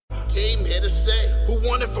Came here to say who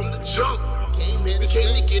won it from the jump. Came here to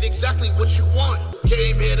say to get exactly what you want.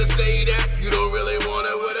 Came here to say that you don't really want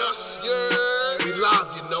it with us. Yeah, we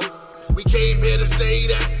live, you know. We came here to say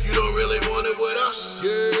that you don't really want it with us.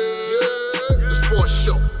 Yeah, the sports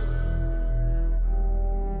show.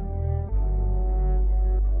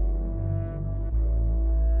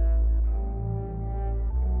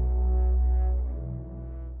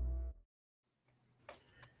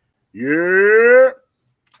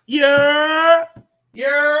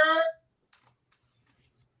 Yeah.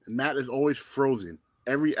 And Matt is always frozen.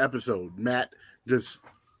 Every episode, Matt just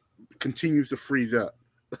continues to freeze up.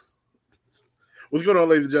 What's going on,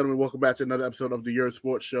 ladies and gentlemen? Welcome back to another episode of the Yerrr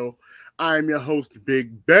Sports Show. I am your host,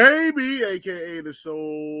 Big Baby, a.k.a. the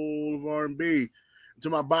soul of R&B. To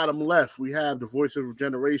my bottom left, we have the voice of a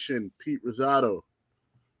generation, Pete Rosado.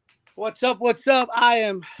 What's up? What's up? I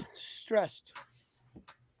am stressed.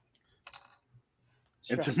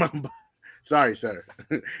 And to my sorry, sir.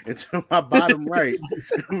 And to my bottom right,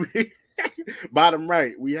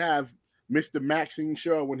 we have Mr. Maxine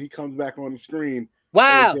Shaw when he comes back on the screen.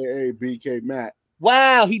 Wow. AKA BK Matt.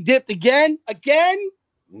 Wow, he dipped again?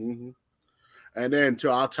 Mm-hmm. And then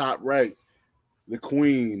to our top right, the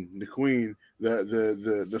queen, the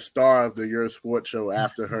star of the Yerrr Sports Show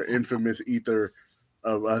after her infamous ether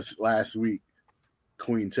of us last week,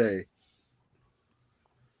 Queen Tay.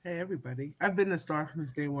 Hey everybody! I've been a star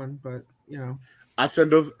since day one, but you know, I sent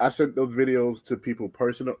those videos to people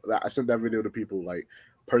personal. I sent that video to people like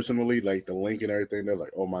personally, like the link and everything. They're like,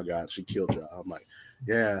 "Oh my God, she killed y'all." I'm like,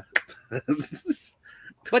 "Yeah."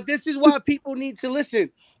 But this is why people need to listen.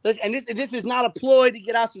 And this is not a ploy to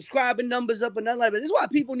get our subscriber numbers up and nothing like that. This is why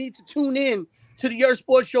people need to tune in to the Yerrr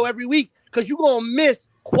Sports Show every week, because you're gonna miss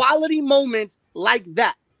quality moments like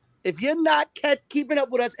that. If you're not keeping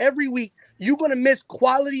up with us every week, you're going to miss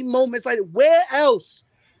quality moments like that. Where else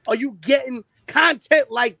are you getting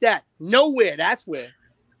content like that? Nowhere. That's where.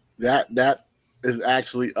 That is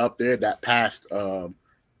actually up there. That passed,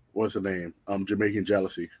 what's the name? Jamaican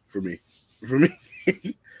Jealousy for me.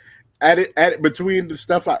 edit between the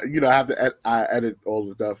stuff, I have to edit all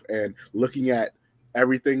the stuff, and looking at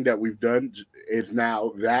everything that we've done, it's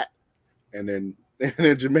now that, and then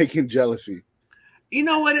Jamaican Jealousy. You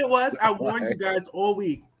know what it was? I warned you guys all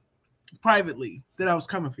week privately that I was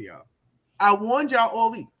coming for y'all. I warned y'all all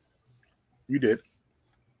week. You did.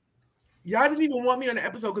 Y'all didn't even want me on the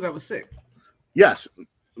episode because I was sick. Yes,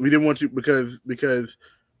 we didn't want you because we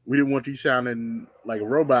didn't want you sounding like a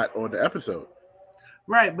robot on the episode.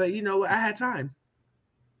 Right, but you know what? I had time.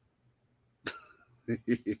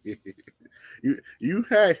 you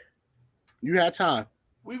had time.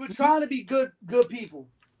 We were trying to be good people.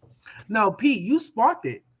 No, Pete, you sparked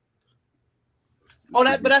it. Oh,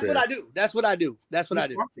 but that's what I do. That's what I do. That's what I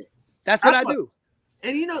do.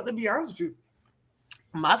 And you know, to be honest with you,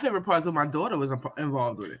 my favorite part is when my daughter was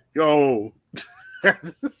involved with it. Yo.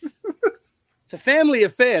 It's a family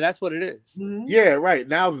affair. That's what it is. Mm-hmm. Yeah, right.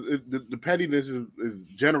 Now the pettiness is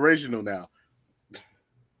generational now.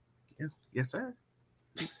 Yes, sir.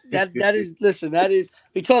 That is. Listen, that is.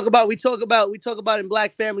 We talk about in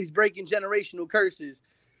black families breaking generational curses.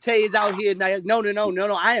 Tay is out here now. No.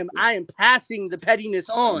 I am passing the pettiness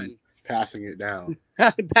on. Passing it down.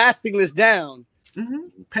 I'm passing this down.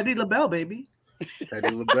 Mm-hmm. Petty LaBelle, baby. Petty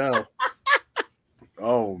LaBelle.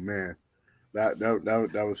 Oh man, that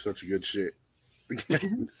was such a good shit.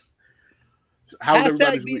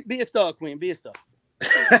 Hashtag be a star, queen. Be a star.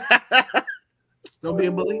 Don't be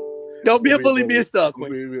a bully. Don't be a bully. Be a star,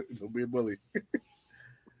 queen. Don't be a bully.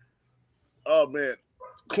 Oh man,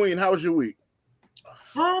 Queen, how was your week?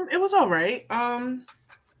 It was all right. Trying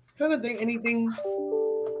to think anything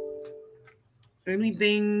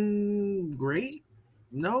great?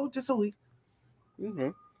 No, just a week. Mm-hmm.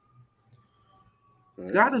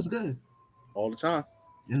 Right. God is good all the time.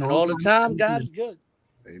 And all the time, God is good.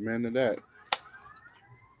 Amen to that.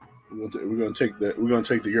 We're gonna take the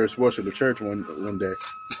Yerrr Sports to the church one day.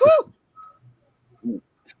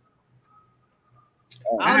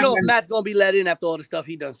 I don't know if Matt's gonna be let in after all the stuff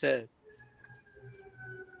he done said.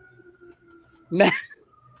 Matt,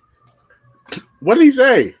 what did he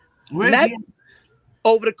say? Matt,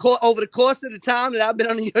 over the course of the time that I've been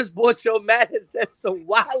on the Yerrr Sports Show, Matt has said some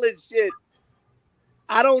wild shit.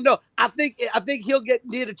 I don't know. I think he'll get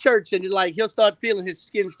near the church and he'll start feeling his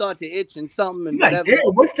skin start to itch and something and whatever. Like,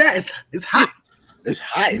 damn, what's that? It's hot. It's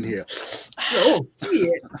hot in here. Oh,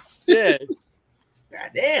 yeah.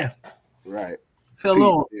 God damn. Right.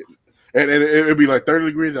 Hello. And it'd be like 30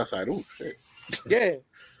 degrees outside. Oh shit. Yeah.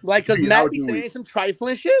 Like, because Matt be saying some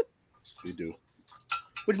trifling shit. You do.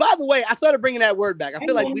 Which, by the way, I started bringing that word back. I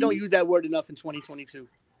feel like we don't use that word enough in 2022.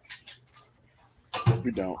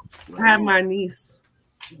 We don't. I have my niece.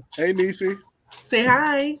 Hey, Niecy. Say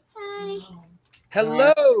hi.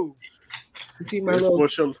 Hello. See my little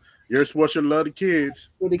Yerrr Sports Show love the kids.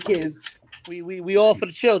 for the kids. We all for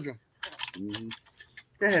the children. Mm-hmm.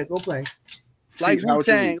 Go ahead, go play. Like Pete, how was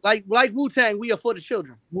Wu-Tang. Like Wu-Tang, we are for the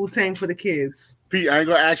children. Wu-Tang for the kids. Pete, I ain't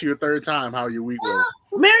gonna ask you a third time how your week was.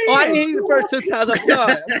 Marianne, Oh, I didn't hear you the first 2 times.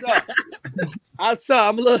 I'm sorry.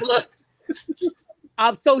 I'm a little.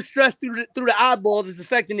 I'm so stressed through the eyeballs. It's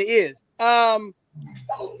affecting the ears.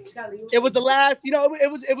 It was the last.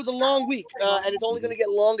 It was a long week, and it's only gonna get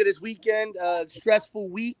longer this weekend. Stressful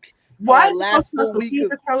week. what?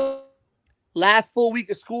 Last full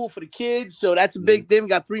week of school for the kids, so that's a big thing. We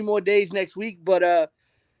got 3 more days next week, but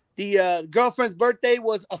the girlfriend's birthday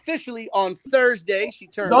was officially on Thursday. She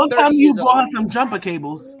turned. Don't 30 tell me you years bought her old. some jumper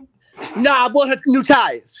cables. Nah, I bought her new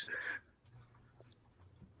tires.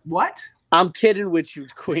 What? I'm kidding with you,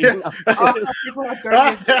 Queen.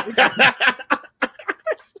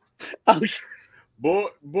 Boy,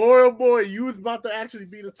 oh boy, you was about to actually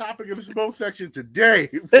be the topic of the smoke section today.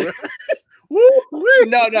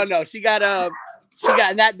 No. She got that.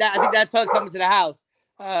 I think that's her coming to the house.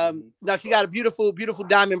 No, she got a beautiful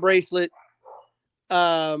diamond bracelet.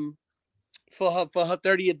 For her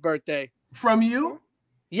 30th birthday. From you?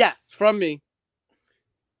 Yes, from me.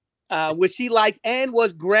 Which she liked and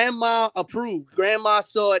was grandma approved. Grandma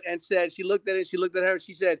saw it and said she looked at it. She looked at her and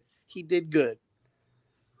she said he did good.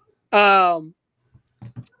 So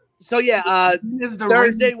yeah,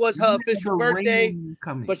 Thursday was her official birthday,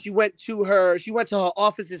 but she went to her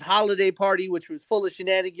office's holiday party, which was full of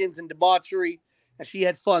shenanigans and debauchery, and she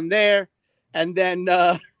had fun there. And then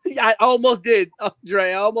I almost did,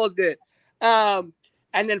 Dre. I almost did. And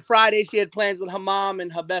then Friday she had plans with her mom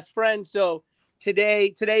and her best friend. So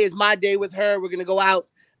today is my day with her. We're gonna go out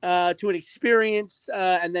to an experience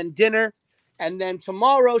and then dinner, and then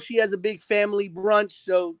tomorrow she has a big family brunch.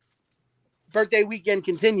 So birthday weekend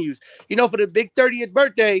continues. For the big 30th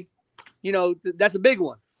birthday, that's a big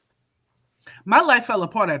one. My life fell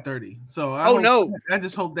apart at 30. So I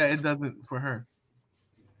just hope that it doesn't for her.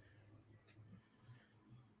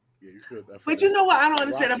 Yeah, you should. But you know what I don't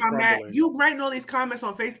understand about Matt? You writing all these comments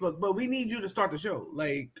on Facebook, but we need you to start the show.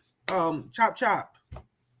 Like, chop.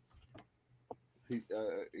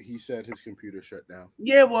 He said his computer shut down.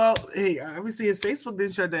 Yeah, well, hey, obviously his Facebook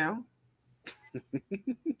didn't shut down.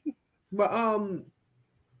 But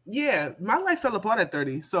yeah, my life fell apart at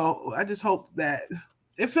 30. So I just hope that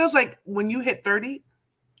it feels like when you hit 30,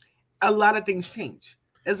 a lot of things change.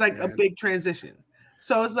 It's like a big transition.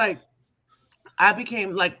 So it's like I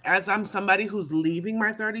became like, as I'm somebody who's leaving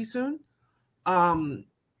my 30s soon,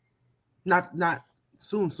 not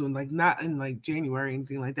soon, like not in like January or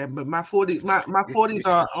anything like that, but my 40s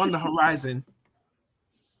are on the horizon.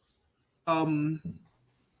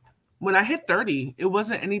 When I hit 30, it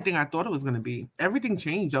wasn't anything I thought it was going to be. Everything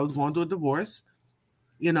changed. I was going through a divorce.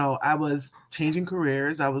 I was changing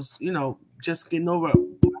careers. I was, just getting over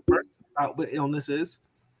out with illnesses.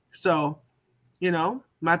 So,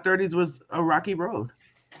 my 30s was a rocky road.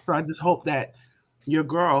 So I just hope that your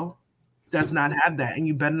girl does not have that, and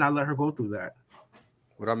you better not let her go through that.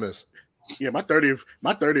 What I miss? Yeah, my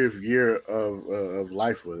 30th year of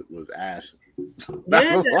life was ass.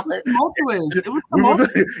 Yeah, it was tumultuous. It was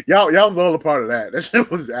tumultuous. Y'all was all a part of that. That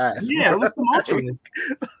shit was ass. Yeah, it was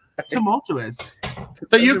tumultuous.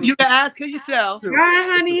 So you can ask her yourself.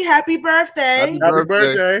 Hi, honey. Happy birthday. Happy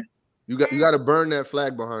birthday. You got to burn that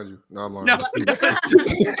flag behind you. No, I'm lying. No.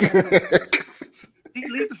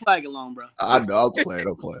 Leave the flag alone, bro. I know. I'll play.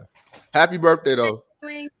 Happy birthday, though.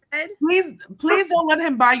 Please don't let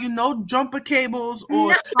him buy you no jumper cables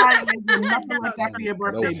or tires or nothing like that for your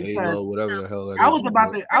birthday. Halo, whatever the hell that is.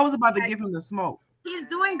 I was about to give him the smoke. He's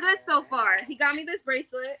doing good so far. He got me this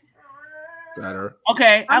bracelet. Better.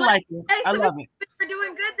 Okay, I like it. Hey, I love it. We're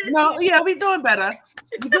doing good this year. Yeah, we doing better.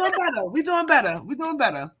 We doing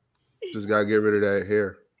better. Just gotta get rid of that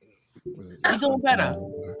hair. We doing better.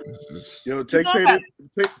 Yo, take Peter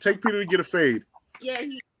to get a fade. Yeah,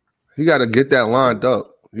 he got to get that lined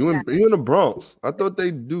up. You in the Bronx? I thought they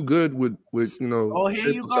do good with Oh, here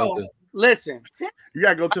you go. Listen, you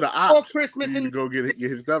gotta go to the ops for Christmas and go get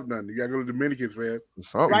his stuff done. You gotta go to Dominicans, man.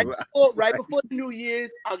 Right before the New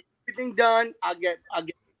Year's, I'll get everything done. I'll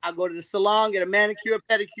go to the salon, get a manicure,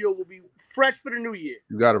 pedicure. We'll be fresh for the New Year.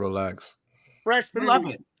 You gotta relax. Fresh for the New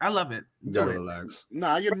Year. I love it. You gotta relax.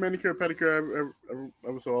 Nah, I get a manicure, pedicure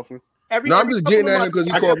every so often. I'm just getting at him because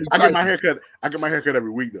he called me. I get my haircut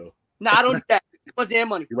every week though. Nah, I don't do that. What's damn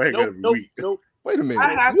money? Nope. Wait a minute.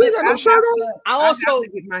 You ain't got no shirt on? I also.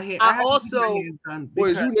 Boy,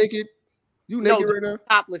 is you naked? You naked right now?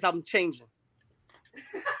 Topless. I'm changing.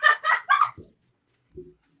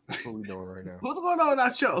 That's what we doing right now. What's going on in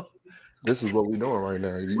our show? This is what we doing right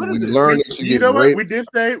now. We What is it? learn that You know what? We did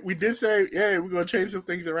say, yeah, we're gonna change some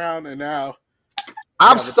things around, and now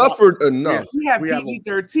I've suffered enough. We have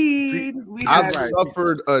PG-13. I've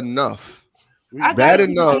suffered enough. I Bad got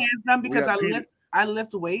enough. my hands done because I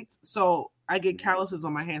lift weights, so I get calluses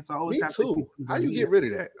on my hands. So I always Me have too. How you get rid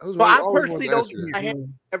of that? So I personally don't get my hands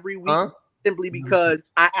every week simply because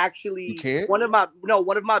I actually one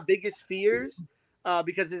of my biggest fears,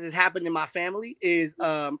 because this has happened in my family, is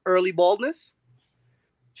early baldness.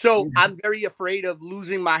 So I'm very afraid of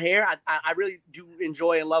losing my hair. I really do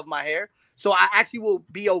enjoy and love my hair. So I actually will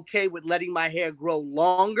be okay with letting my hair grow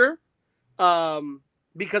longer,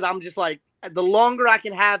 because I'm just like, the longer I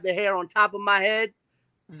can have the hair on top of my head,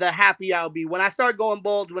 the happier I'll be. When I start going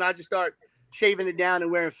bald, when I just start shaving it down and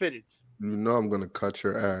wearing fitteds. You know I'm gonna cut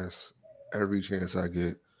your ass every chance I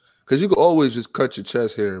get. Because you can always just cut your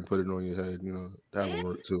chest hair and put it on your head. You know, that would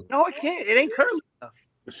work too. No, I can't. It ain't curly enough.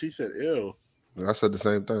 She said, "Ew." I said the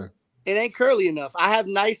same thing. It ain't curly enough. I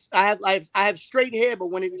have straight hair, but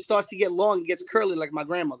when it starts to get long, it gets curly like my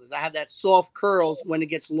grandmother's. I have that soft curls when it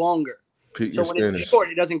gets longer. So when it's short,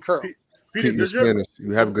 it doesn't curl. Pete, your Spanish.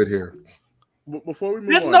 You have good hair. Before we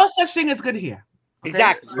move There's no such thing as good hair. Okay?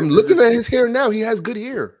 Exactly. I'm looking at his hair now. He has good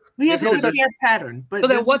hair. He has a good hair pattern. But so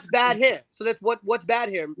then what's bad hair? So that's what's bad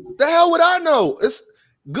hair? The hell would I know? It's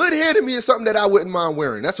good hair to me is something that I wouldn't mind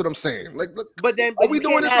wearing. That's what I'm saying. Like, look, but are we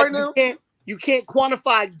doing this right now? You can't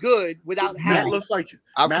quantify good without having. Matt looks like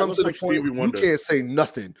I've Matt come to the like point Stevie Wonder. You can't say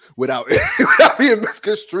nothing without being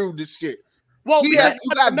misconstrued. This shit. Well, you got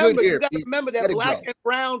good hair. You got to remember that black and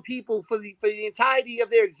brown people for the entirety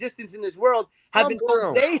of their existence in this world have been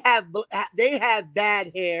told they have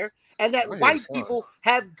bad hair, and that white people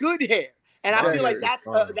have good hair. And I feel like that's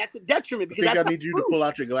a detriment. Because I need you to pull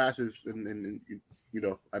out your glasses and you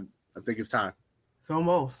know, I think it's time. It's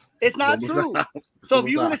almost. It's not true. So if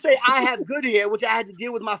you're going to say I have good hair, which I had to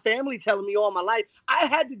deal with my family telling me all my life, I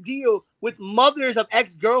had to deal with mothers of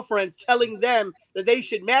ex-girlfriends telling them that they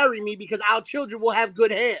should marry me because our children will have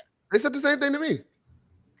good hair. They said the same thing to me.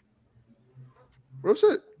 Real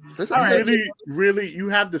shit. Really, you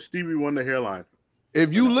have the Stevie Wonder hairline.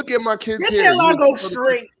 If you look at my kids' hair, hairline goes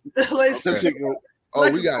straight. Oh,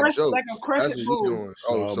 we got jokes. Like a crescent moon.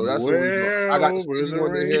 Oh, so that's what we're doing. I got the Stevie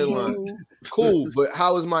Wonder hairline. Cool, but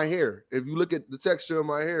how is my hair? If you look at the texture of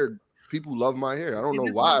my hair, people love my hair. I don't know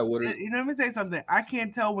why. You know, let me say something. I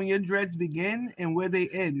can't tell when your dreads begin and where they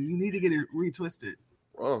end. You need to get it retwisted.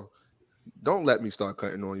 Oh, don't let me start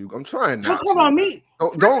cutting on you. I'm trying not. Come on, me.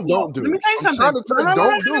 Don't do it. Let me tell you something.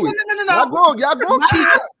 Don't do it. No. Y'all gonna keep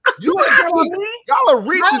you and Pete. Y'all are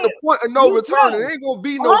reaching the point of no return. It ain't gonna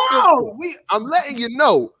be no. I'm letting you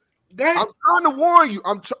know. I'm trying to warn you.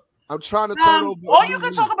 I'm trying to turn over. All you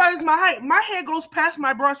can talk about is my height. My hair goes past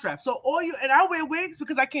my bra strap. So I wear wigs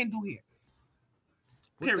because I can't do hair.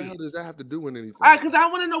 Period. What the hell does that have to do with anything? All right, because I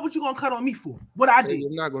want to know what you're gonna cut on me for. What I did.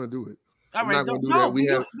 I'm not gonna do it. All right, we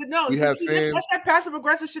have fans. That's that passive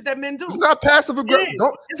aggressive shit that men do. It's not passive aggressive.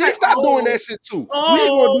 Don't stop doing that shit too. We ain't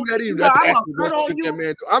gonna do that either. That's passive aggressive shit that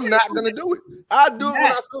men do. I'm not gonna do it. I do it when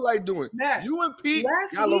I feel like doing. You and Pete,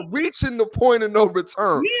 y'all are reaching the point of no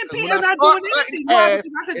return. Me and Pete are not doing anything.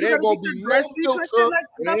 It ain't gonna be no filter.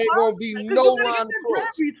 It ain't gonna be no line cross.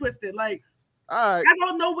 Retwisted, like. I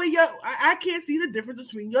don't know where I can't see the difference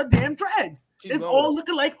between your damn dreads. It's all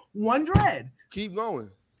looking like one dread. Keep going.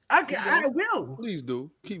 I will. Please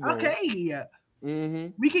do. Keep going. Okay. Mm-hmm.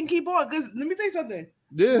 We can keep on. Because let me tell you something.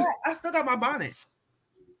 Yeah. I still got my bonnet.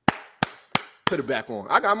 Put it back on.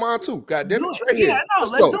 I got mine too. God damn it. Yeah, I know.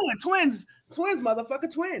 Let's do it. Twins,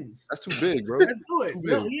 motherfucker, twins. That's too big, bro. Let's do it.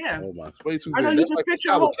 Yeah. Oh my. Way too big. I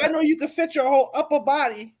know you can fit your whole upper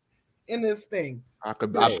body in this thing. I'm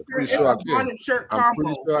pretty sure I can. Bonnet shirt combo. I'm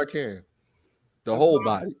pretty sure I can. The whole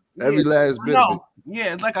body. Every last bit of it.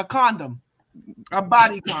 Yeah, it's like a condom. A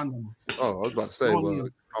body condom. Oh, I was about to say, well,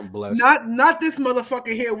 I'm blessed. Not this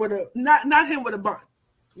motherfucker here with a not him with a bonnet.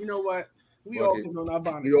 You know what? We all putting on our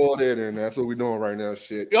bonnets. We all there then. That's what we're doing right now.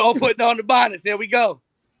 Shit. You all putting on the bonnets. There we go.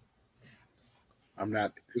 I'm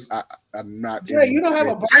not. Yeah, you don't have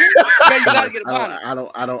a bonnet. Yeah, you gotta get a bonnet.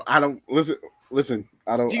 I don't. Listen.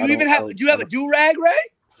 I don't. Do you even have? Do you have a do rag, Ray?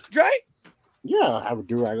 Dre? Yeah, I have a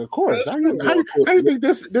do rag, of course. How do you think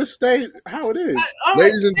this stays how it is?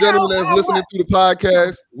 Ladies and gentlemen, that's listening to the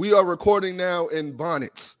podcast, we are recording now in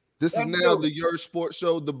bonnets. This is now the Yerrr Sports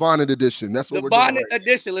Show, the bonnet edition. That's what we're doing. The bonnet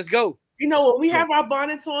edition. Let's go. You know what? We have our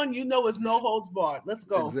bonnets on. You know, it's no holds barred. Let's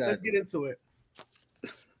go. Exactly. Let's get into it.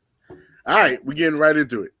 All right, we're getting right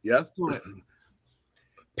into it. Yeah, let's do it.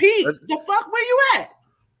 Pete, the fuck, where you at?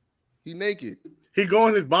 He naked. He go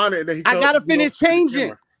in his bonnet and then he. I gotta finish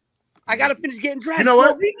changing. I gotta finish getting dressed. You know what?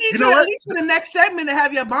 Well, we need you at least for the next segment to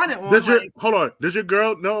have your bonnet on. Hold on. Does your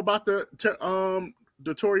girl know about the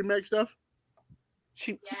Tory Meg stuff?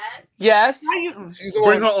 Yes. She's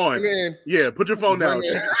Bring her on. Man. Yeah, put your phone down.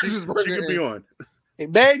 She can be on. Hey,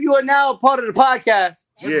 babe, you are now a part of the podcast.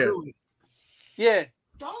 Yeah. Yeah.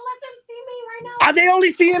 Don't let them see me right now. Are they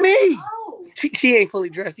only seeing me? Oh. She ain't fully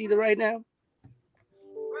dressed either right now.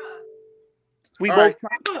 We All both.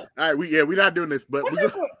 All right. We're not doing this, but is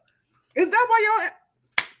that why y'all?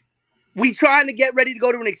 We trying to get ready to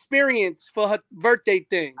go to an experience for her birthday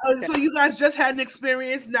thing. So you guys just had an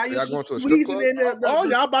experience. Now you're going to a strip squeezing club?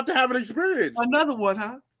 in y'all about to have an experience. Another one,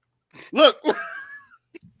 huh? Look.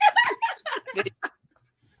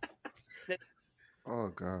 Oh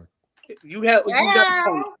God. You got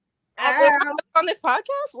on this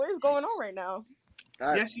podcast? What is going on right now?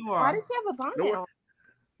 Yes, you are. Why does he have a bonnet on?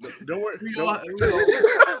 Don't worry.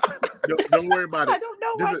 Don't worry about it. I don't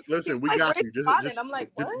know why. Listen, we got you. I'm like,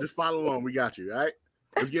 what? Just follow along. We got you. All right.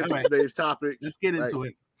 Let's get into today's topic. Let's get into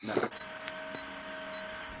it.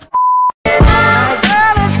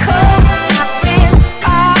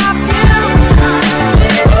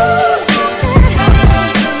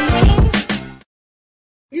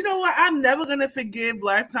 You know what? I'm never gonna forgive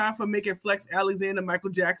Lifetime for making Flex Alexander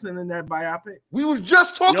Michael Jackson in that biopic. We was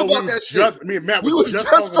just talking about that shit. Me and Matt was just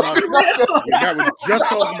talking about this. Matt was just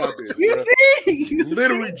talking about this. You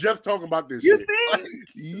Literally just talking about this. You shit. see?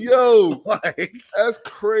 Yo, Like, that's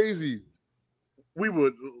crazy. we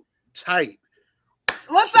were tight.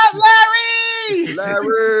 What's up,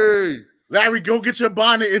 Larry? Larry, go get your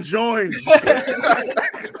bonnet and join.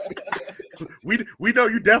 we know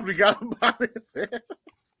you definitely got a bonnet.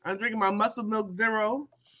 I'm drinking my Muscle Milk Zero.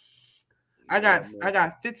 I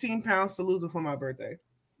got 15 pounds to lose for my birthday.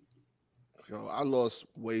 Yo, I lost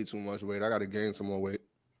way too much weight. I got to gain some more weight.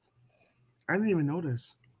 I didn't even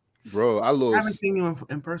notice. Bro, I haven't seen you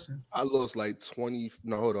in person. I lost like 20.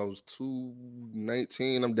 No, hold on. I was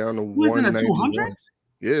 219. I'm down to Was in the 191. 200s?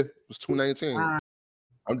 Yeah, it was 219.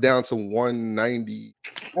 I'm down to 190. I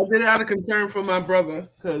did it out of concern for my brother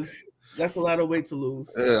because that's a lot of weight to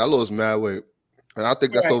lose. Yeah, I lost mad weight. And I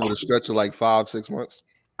think that's over the stretch of like 5-6 months.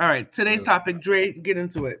 All right. Today's topic, Dre, get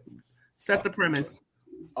into it. Set the premise.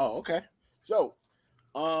 Oh, okay. So,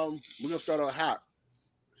 we're gonna start out hot.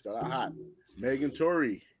 Meg and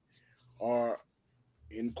Tory are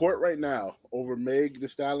in court right now over Meg Thee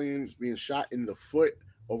Stallion being shot in the foot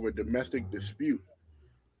over a domestic dispute.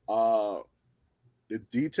 The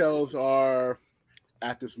details are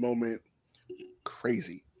at this moment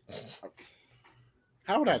crazy.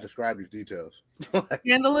 How would I describe these details?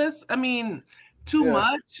 Scandalous? I mean, too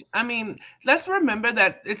much. I mean, let's remember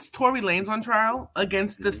that it's Tory Lanez on trial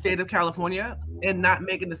against the state of California and not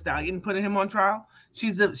Megan Thee Stallion putting him on trial. She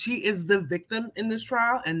is the victim in this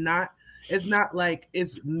trial, and it's not like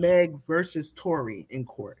it's Meg versus Tory in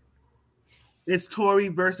court. It's Tory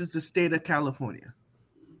versus the state of California.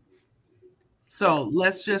 So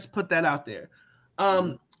let's just put that out there.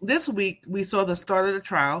 This week we saw the start of the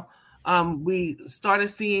trial. We started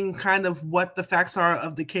seeing kind of what the facts are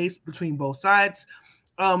of the case between both sides.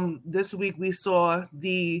 This week we saw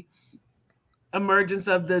the emergence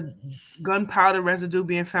of the gunpowder residue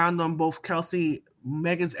being found on both Kelsey,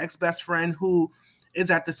 Megan's ex-best friend, who is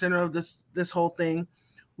at the center of this whole thing.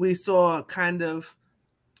 We saw kind of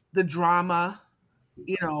the drama,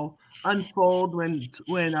 unfold when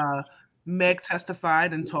Meg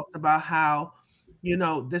testified and talked about how,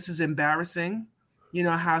 this is embarrassing.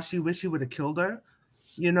 How she wished she would have killed her,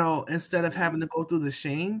 instead of having to go through the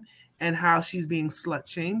shame, and how she's being slut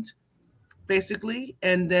shamed, basically.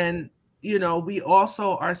 And then, we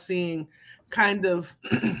also are seeing kind of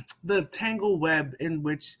the tangled web in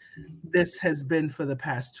which this has been for the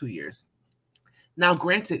past 2 years. Now,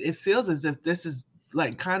 granted, it feels as if this is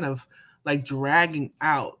like kind of like dragging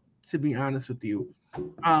out, to be honest with you.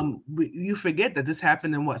 You forget that this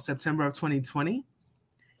happened in September of 2020.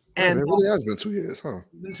 And it really has been 2 years, huh?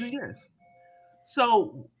 Been 2 years.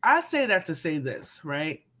 So I say that to say this,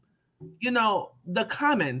 right? The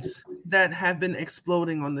comments that have been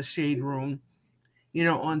exploding on the Shade Room,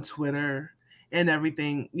 on Twitter and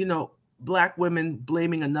everything, Black women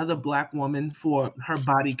blaming another Black woman for her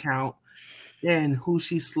body count and who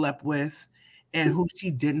she slept with and who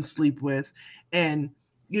she didn't sleep with. And,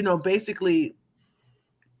 basically,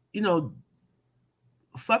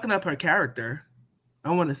 fucking up her character,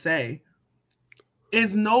 I want to say,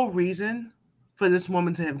 is no reason for this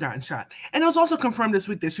woman to have gotten shot. And it was also confirmed this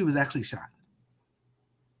week that she was actually shot,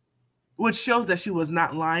 which shows that she was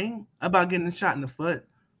not lying about getting shot in the foot.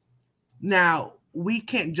 Now, we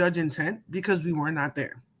can't judge intent because we were not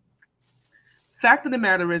there. Fact of the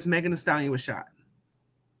matter is, Megan Thee Stallion was shot.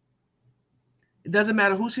 It doesn't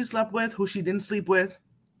matter who she slept with, who she didn't sleep with,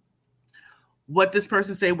 what this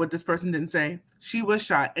person said, what this person didn't say. She was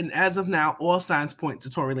shot, and as of now, all signs point to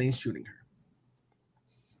Tory Lanez shooting her.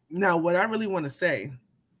 Now, what I really want to say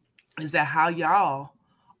is that how y'all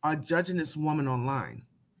are judging this woman online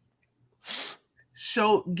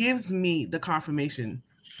gives me the confirmation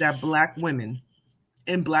that Black women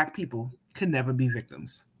and Black people can never be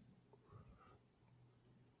victims.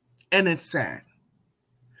 And it's sad.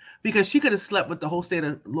 Because she could have slept with the whole state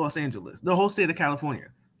of Los Angeles, the whole state of California.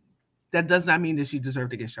 That does not mean that she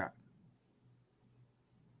deserved to get shot.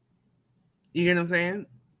 You get what I'm saying?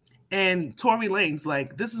 And Tory Lanez,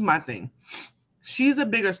 like, this is my thing. She's a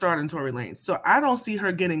bigger star than Tory Lanez. So I don't see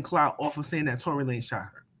her getting clout off of saying that Tory Lanez shot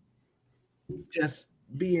her. Just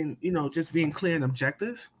being clear and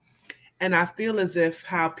objective. And I feel as if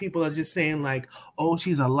how people are just saying, like, oh,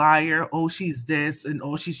 she's a liar, oh, she's this, and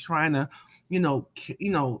oh, she's trying to,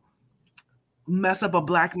 mess up a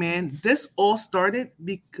Black man. This all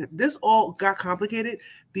got complicated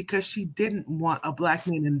because she didn't want a Black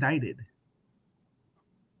man indicted.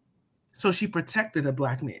 So she protected a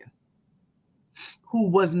Black man who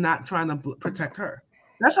was not trying to protect her.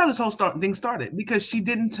 That's how this whole thing started, because she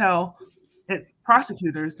didn't tell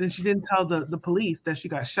prosecutors, and she didn't tell the police that she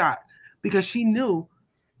got shot, because she knew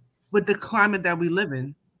with the climate that we live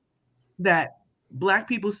in that Black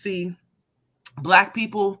people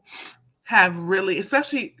have really,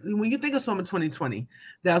 especially when you think of summer 2020,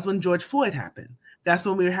 that was when George Floyd happened. That's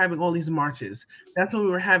when we were having all these marches. That's when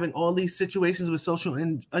we were having all these situations with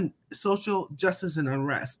social justice and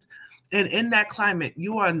unrest. And in that climate,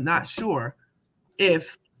 you are not sure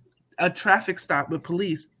if a traffic stop with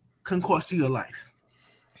police can cost you your life.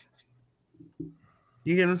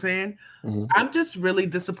 You get what I'm saying? Mm-hmm. I'm just really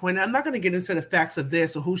disappointed. I'm not going to get into the facts of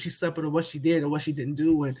this or who she slept with or what she did or what she didn't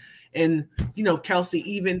do. And Kelsey,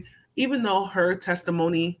 even though her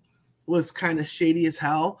testimony was kind of shady as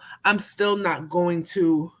hell, I'm still not going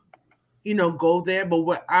to, go there. But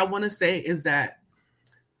what I want to say is that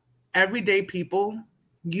everyday people,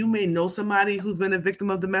 you may know somebody who's been a victim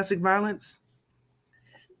of domestic violence.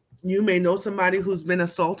 You may know somebody who's been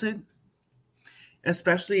assaulted,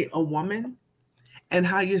 especially a woman, and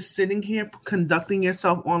how you're sitting here conducting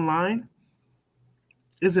yourself online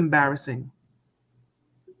is embarrassing.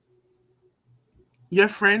 Your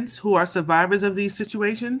friends who are survivors of these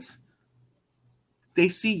situations, they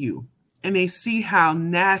see you and they see how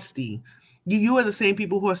nasty. You are the same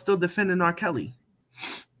people who are still defending R. Kelly.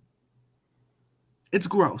 It's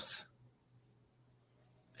gross.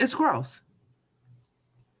 It's gross.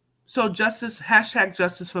 So justice, hashtag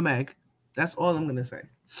justice for Meg. That's all I'm going to say.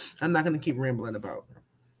 I'm not going to keep rambling about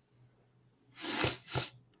it.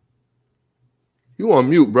 You on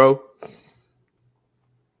mute, bro.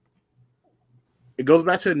 It goes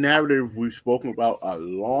back to the narrative we've spoken about a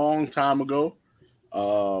long time ago.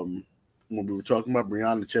 When we were talking about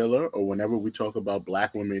Breonna Taylor, or whenever we talk about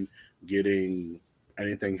Black women getting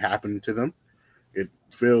anything happening to them, it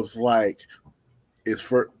feels like it's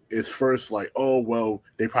first like, oh, well,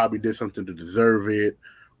 they probably did something to deserve it,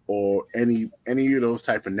 or any of those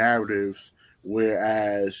type of narratives.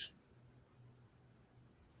 Whereas,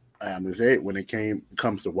 I'm gonna say it, when it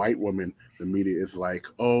comes to white women, the media is like,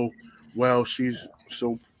 oh, well, she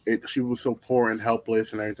was so poor and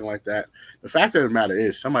helpless and everything like that. The fact of the matter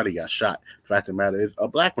is, somebody got shot. The fact of the matter is, a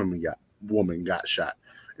Black woman got shot,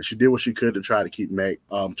 and she did what she could to try to keep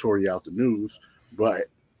Tory out the news, but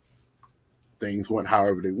things went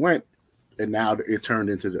however they went, and now it turned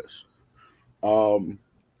into this. The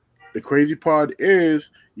crazy part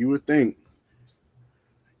is, you would think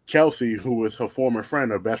Kelsey, who was her former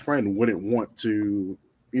friend, her best friend, wouldn't want to,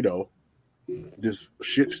 this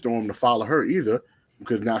shitstorm to follow her either,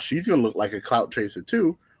 because now she's gonna look like a clout chaser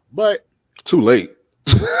too. But too late.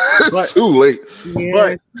 It's too late.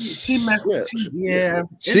 Yeah, but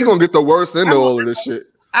she gonna get the worst end of all of this shit.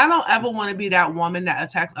 I don't ever want to be that woman that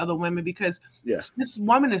attacks other women, because this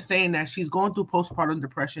woman is saying that she's going through postpartum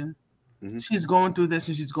depression. Mm-hmm. She's going through this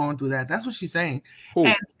and she's going through that. That's what she's saying. Who?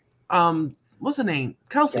 And what's her name?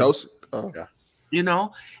 Kelsey. Oh. Yeah.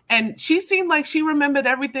 And she seemed like she remembered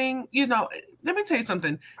everything. Let me tell you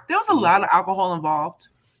something. There was a lot of alcohol involved.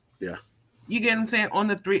 Yeah. You get what I'm saying?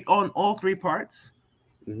 On all three parts.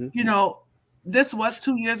 Mm-hmm. This was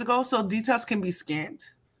 2 years ago, so details can be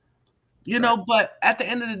scant. But at the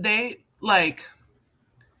end of the day, like,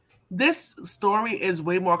 this story is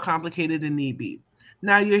way more complicated than need be.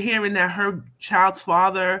 Now you're hearing that her child's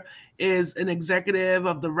father is an executive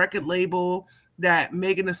of the record label that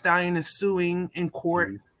Megan Thee Stallion is suing in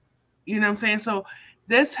court. You know what I'm saying? So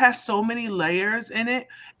this has so many layers in it,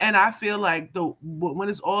 and I feel like when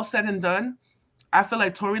it's all said and done, I feel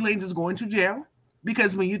like Tory Lanez is going to jail,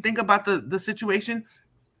 because when you think about the situation,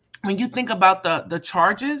 when you think about the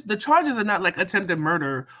charges are not like attempted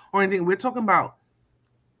murder or anything. We're talking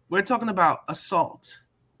about assault.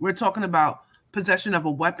 We're talking about possession of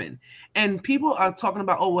a weapon. And people are talking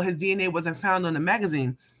about, oh, well, his DNA wasn't found on the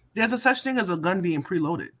magazine. There's a such thing as a gun being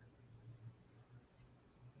preloaded.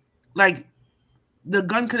 Like, the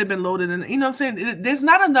gun could have been loaded, and you know what I'm saying? There's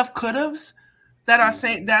not enough could-haves that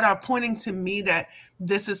are pointing to me that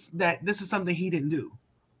this is something he didn't do.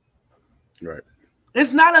 Right.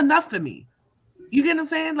 It's not enough for me. You get what I'm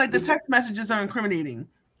saying? Like, the text messages are incriminating.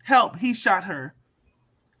 Help, he shot her.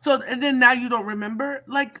 So, and then now you don't remember?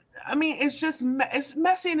 Like, I mean, it's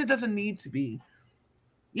messy, and it doesn't need to be.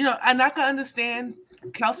 You know, and I can understand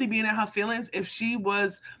Kelsey being in her feelings if she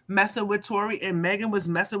was messing with Tory and Megan was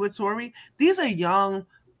messing with Tory. These are young,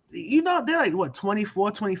 you know, they're like, what,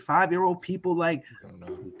 24, 25-year-old people. Like,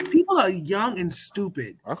 people are young and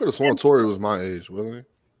stupid. I could have sworn Tory was my age, wasn't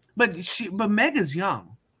he? But Megan's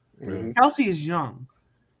young. Mm-hmm. Kelsey is young.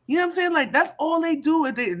 You know what I'm saying? Like, that's all they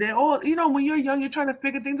do. They're all, you know, when you're young, you're trying to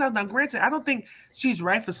figure things out. Now, granted, I don't think she's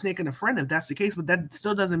right for snaking a friend if that's the case, but that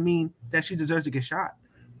still doesn't mean that she deserves to get shot.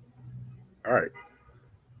 All right.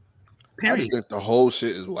 Period. I just think the whole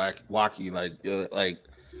shit is wacky. Like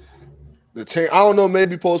the change. I don't know.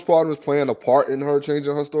 Maybe postpartum is playing a part in her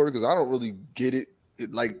changing her story, because I don't really get it.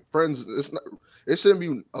 Like, friends, it shouldn't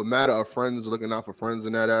be a matter of friends looking out for friends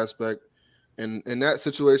in that aspect. And in that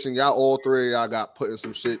situation, y'all, all three of y'all got put in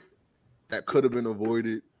some shit that could have been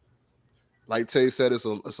avoided. Like Tay said, it's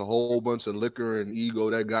a whole bunch of liquor and ego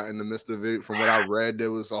that got in the midst of it. From what I read,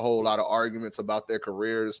 there was a whole lot of arguments about their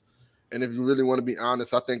careers. And if you really want to be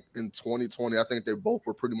honest, I think in 2020, I think they both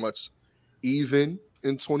were pretty much even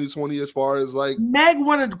in 2020 as far as like Meg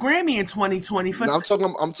won a Grammy in 2020 for. I'm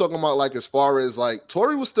talking about like as far as like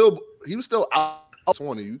Tory was still out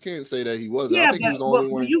 20. You can't say that he wasn't. Yeah, I think he was the only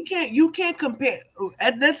one. You can't compare.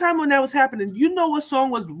 At that time when that was happening, you know what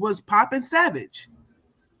song was popping? Savage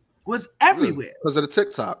was everywhere because of the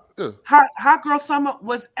TikTok. Yeah. Hot Girl Summer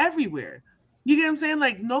was everywhere. You get what I'm saying?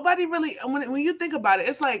 Like, nobody really, when you think about it,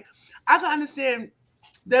 it's like, I can understand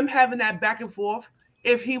them having that back and forth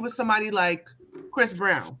if he was somebody like Chris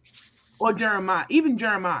Brown or Jeremiah, even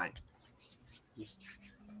Jeremiah.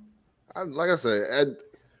 Like I said,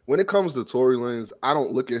 when it comes to Tory Lanez, I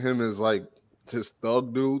don't look at him as like his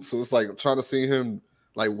thug dude. So it's like trying to see him,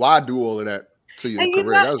 like, why do all of that to your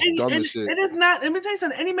career? That's dumb as shit. It is not. Let me tell you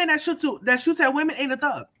something. Any man that shoots at women ain't a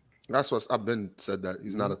thug. That's what I've been said, that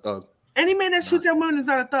he's not a thug. Any man that shoots at women is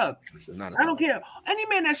not a thug. I don't care. Any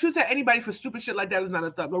man that shoots at anybody for stupid shit like that is not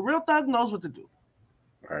a thug. A real thug knows what to do.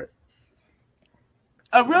 All right.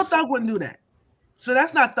 A real thug wouldn't do that. So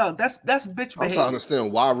that's not thug. That's bitch behavior. I'm trying to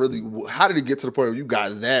understand how did it get to the point where you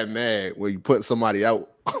got that mad where you put somebody out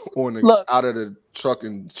out of the truck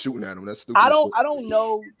and shooting at him? That's stupid. I don't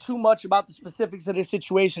know too much about the specifics of this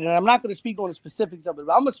situation, and I'm not going to speak on the specifics of it,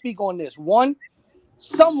 but I'm going to speak on this. One,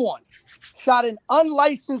 someone shot an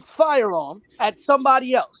unlicensed firearm at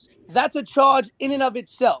somebody else. That's a charge in and of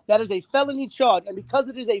itself. That is a felony charge. And because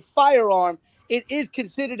it is a firearm, it is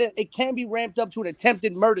considered, it can be ramped up to an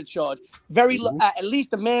attempted murder charge. At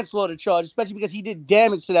least a manslaughter charge, especially because he did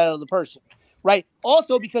damage to that other person, right?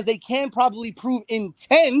 Also, because they can probably prove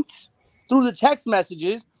intent through the text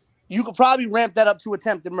messages, you could probably ramp that up to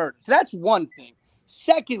attempted murder. So that's one thing.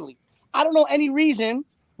 Secondly, I don't know any reason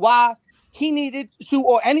why he needed to,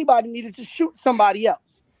 or anybody needed to shoot somebody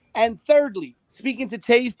else. And thirdly, speaking to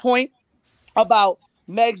Tay's point about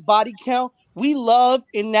Meg's body count, we love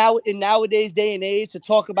in nowadays day and age to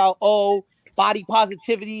talk about, body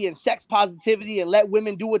positivity and sex positivity and let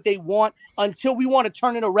women do what they want until we want to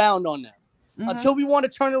turn it around on them. Mm-hmm. Until we want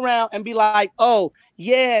to turn around and be like, oh,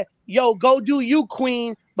 yeah, yo, go do you,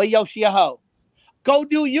 queen, but yo, she a hoe. Go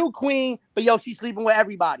do you, queen, but yo, she's sleeping with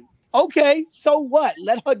everybody. Okay, so what?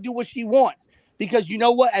 Let her do what she wants. Because you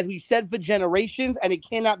know what? As we've said for generations, and it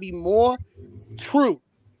cannot be more true,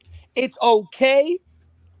 it's okay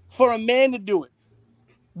for a man to do it,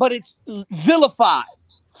 but it's vilified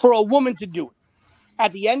for a woman to do it.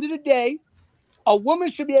 At the end of the day, a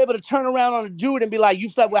woman should be able to turn around on a dude and be like, you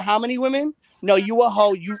slept with how many women? No, you a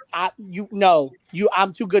hoe.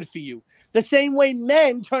 I'm too good for you. The same way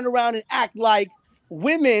men turn around and act like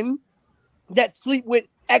women that sleep with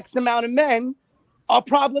X amount of men are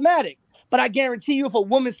problematic. But I guarantee you, if a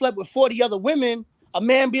woman slept with 40 other women, a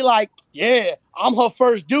man be like, yeah, I'm her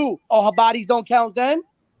first dude. Oh, her bodies don't count then?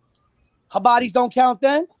 Her bodies don't count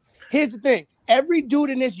then? Here's the thing. every dude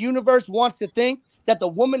in this universe wants to think that the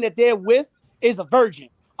woman that they're with is a virgin.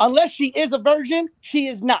 Unless she is a virgin, she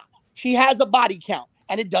is not. She has a body count,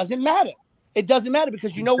 and it doesn't matter. It doesn't matter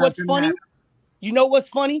because you know what's funny? You know what's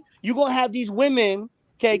funny? You're going to have these women,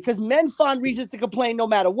 okay, because men find reasons to complain no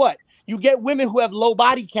matter what. You get women who have low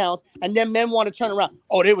body counts, and then men want to turn around.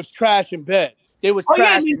 Oh, they was trash in bed. They was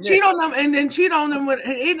trash in cheat on them, and then cheat on them with,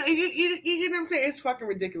 you know what I'm saying? It's fucking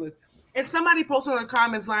ridiculous. And somebody posted on the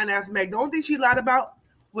comments line, asked Meg, the only thing she lied about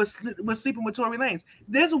was sleeping with Tory Lanez.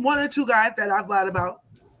 There's one or two guys that I've lied about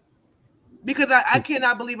because I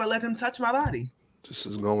cannot believe I let him touch my body. This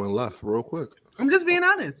is going left real quick. I'm just being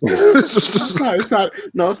honest. It's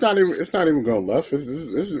not even going left. It's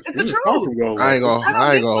the truth. Going left.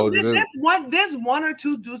 I ain't gonna hold you. There's one or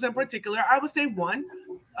two dudes in particular. I would say one.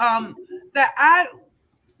 Let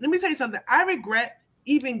me tell you something. I regret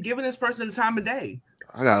even giving this person the time of day.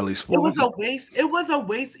 I got at least 4. It was a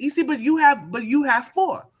waste. You see, but you have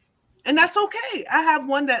 4. And that's okay. I have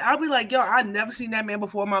one that I'll be like, yo, I've never seen that man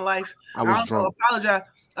before in my life. I was drunk.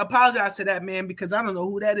 Apologize to that man because I don't know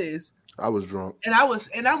who that is. I was drunk. And I would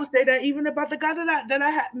say that even about the guy that I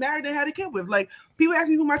had married and had a kid with. Like, people ask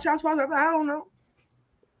me who my child's father is, I don't know.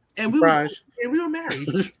 And we were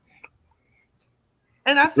married.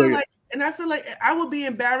 And I feel like I would be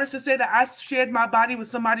embarrassed to say that I shared my body with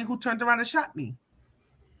somebody who turned around and shot me.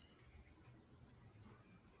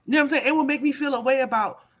 You know what I'm saying? It will make me feel a way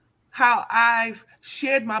about how I've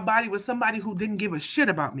shared my body with somebody who didn't give a shit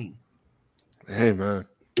about me. Hey, man.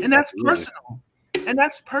 And that's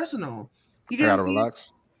personal. You gotta relax.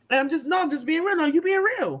 And I'm just being real. No, you being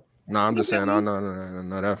real. No, I'm just saying.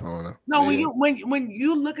 No, that's fine. No, when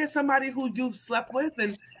you look at somebody who you've slept with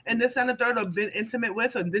and this and the third or been intimate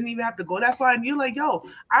with or didn't even have to go that far, and you're like, yo,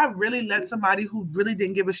 I really let somebody who really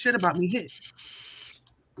didn't give a shit about me hit.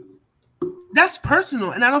 That's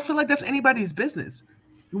personal, and I don't feel like that's anybody's business.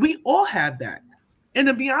 We all have that. And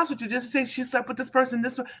to be honest with you, just to say she slept with this person,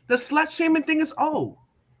 the slut shaming thing is old.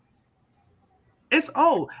 It's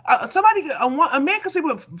old. A man can sleep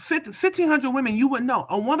with 1,500 women, you wouldn't know.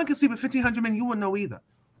 A woman can sleep with 1,500 men, you wouldn't know either.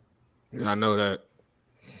 Yeah, I know that.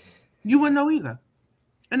 You wouldn't know either.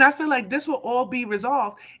 And I feel like this will all be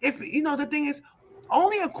resolved if, the thing is,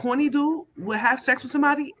 only a corny dude will have sex with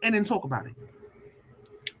somebody and then talk about it.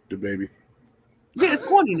 The baby. Yeah, it's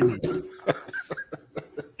corny to me.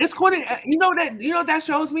 It's corny. That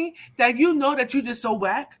shows me that that you just so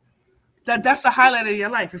whack. That's the highlight of your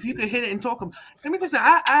life. If you could hit it and talk. Let me tell you something.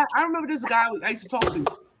 I remember this guy I used to talk to.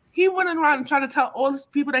 He went around and tried to tell all these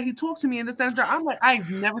people that he talked to me in the center. I'm like, I've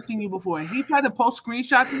never seen you before. He tried to post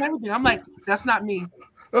screenshots and everything. I'm like, that's not me.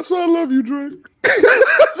 That's why I love you, Drake.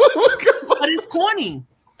 But it's corny.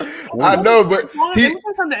 I know, but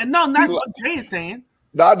not what Dre is saying.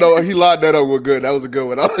 No, he lined that up real good. That was a good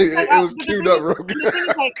one. It was queued up real good. The thing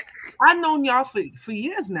is, like, I've known y'all for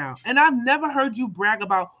years now, and I've never heard you brag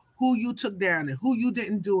about who you took down and who you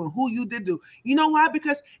didn't do and who you did do. You know why?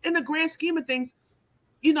 Because in the grand scheme of things,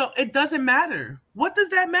 it doesn't matter. What does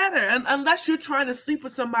that matter? Unless you're trying to sleep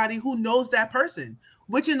with somebody who knows that person,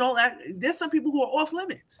 which there's some people who are off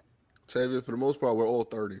limits. Tavia, for the most part, we're all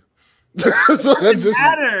 30. So it doesn't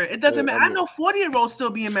matter. It doesn't matter. I know 40-year-olds still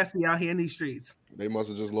being messy out here in these streets. They must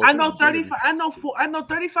have just. I know 35. I know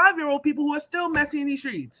 35-year-old people who are still messy in these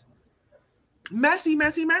streets. Messy.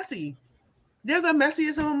 They're the messiest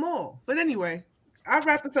of them all. But anyway, I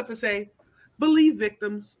wrap this up to say, believe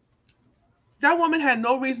victims. That woman had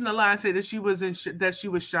no reason to lie and say that she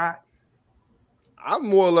was shot. I'm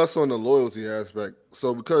more or less on the loyalty aspect.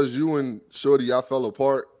 So because you and Shorty y'all fell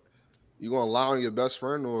apart, you gonna lie on your best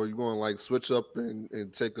friend, or you gonna like switch up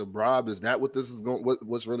and take a bribe? Is that what this is going?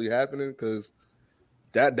 What's really happening? Because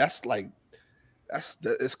that's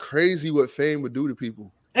it's crazy what fame would do to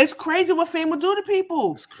people. It's crazy what fame would do to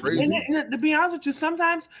people. It's crazy. And to be honest with you,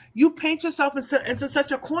 sometimes you paint yourself into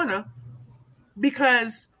such a corner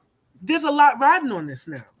because there's a lot riding on this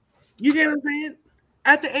now. You get what I'm saying?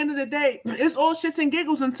 At the end of the day, it's all shits and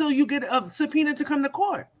giggles until you get a subpoena to come to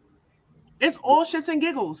court. It's all shits and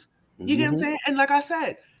giggles. You get what I'm saying? And like I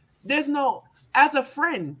said, as a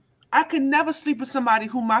friend, I could never sleep with somebody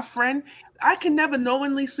I can never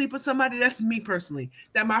knowingly sleep with somebody, that's me personally,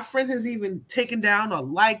 that my friend has even taken down or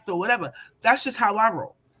liked or whatever. That's just how I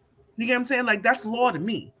roll. You get what I'm saying? Like, that's law to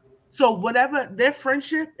me. So whatever, their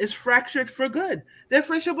friendship is fractured for good. Their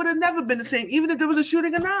friendship would have never been the same, even if there was a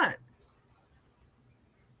shooting or not.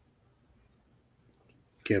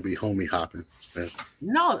 Can't be homie hopping, man.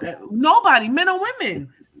 No, nobody, men or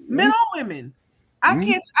women. Men or women. I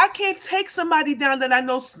can't take somebody down that I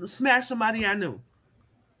know smash somebody I knew.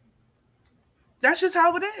 That's just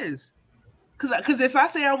how it is. Because if I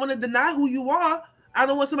say I want to deny who you are, I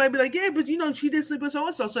don't want somebody to be like, yeah, but you know, she did sleep with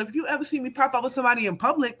so-and-so. So if you ever see me pop up with somebody in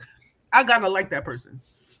public, I gotta like that person.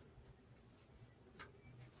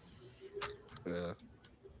 Yeah.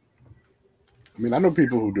 I mean, I know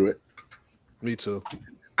people who do it. Me too.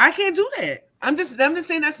 I can't do that. I'm just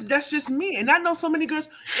saying that's just me. And I know so many girls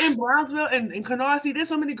in Brownsville and in Canarsie. There's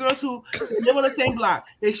so many girls who live on the same block.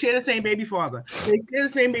 They share the same baby father. They share the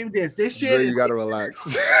same baby this. They share. Dre, you gotta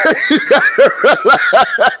relax. You gotta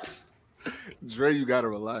relax. Dre, you gotta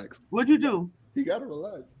relax. What'd you do? You gotta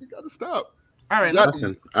relax. You gotta stop. All right,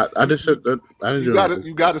 listen. I just said that I didn't do it.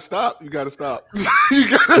 You gotta stop. You gotta stop. You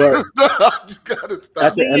gotta stop. You gotta stop.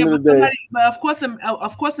 At the end of the day, but of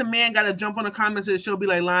course, a man gotta jump on the comments of the show, be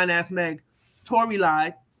like, lying ass Meg, Tori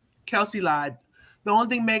lied, Kelsey lied. The only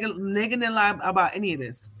thing Megan didn't lie about any of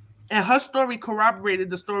this, and her story corroborated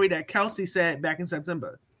the story that Kelsey said back in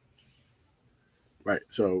September. Right.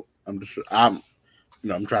 So I'm trying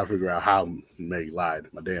to figure out how Meg lied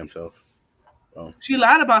my damn self. She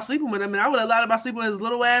lied about sleeping with him, and I would have lied about sleeping with his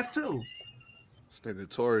little ass too. This nigga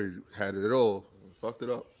Tory had it all, fucked it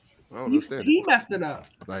up. I don't understand. He messed it up.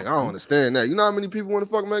 Like, I don't understand that. You know how many people want to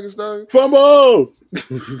fuck Megan Thee Stallion? Fumble!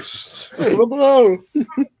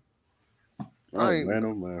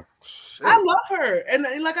 Man. Shit. I love her, and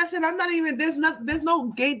like I said, I'm not even. There's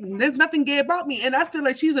nothing gay about me, and I feel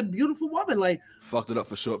like she's a beautiful woman. Like, fucked it up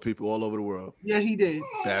for short people all over the world. Yeah, he did.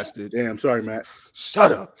 Bastard. Damn, sorry, Matt.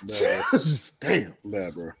 Shut up. Damn,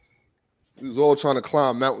 bad, bro. We was all trying to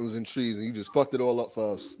climb mountains and trees, and you just fucked it all up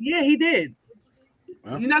for us. Yeah, he did.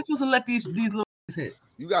 Huh? You're not supposed to let these little hit.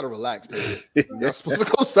 You gotta relax, dude. You're not supposed to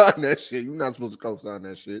co-sign that shit. You're not supposed to co-sign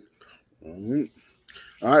that shit. Mm-hmm.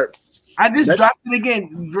 All right. I just dropped it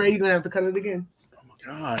again. Dre, you're gonna have to cut it again. Oh my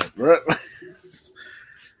god, bro.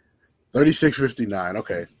 36:59.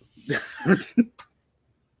 Okay.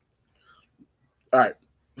 All right.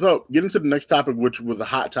 So getting to the next topic, which was a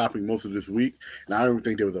hot topic most of this week, and I don't even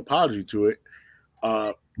think there was an apology to it.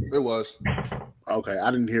 It was. Okay, I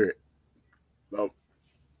didn't hear it.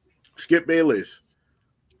 Skip Bayless.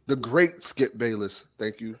 The great Skip Bayless.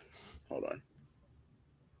 Thank you. Hold on.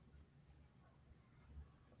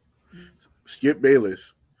 Skip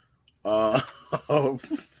Bayless.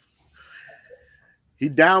 He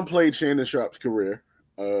downplayed Shannon Sharpe's career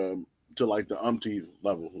to like the umpteenth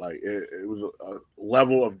level. Like it was a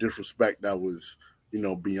level of disrespect that was,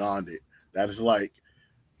 beyond it. That is like,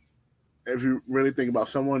 if you really think about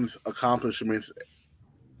someone's accomplishments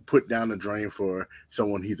put down the drain for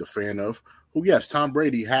someone he's a fan of, who, yes, Tom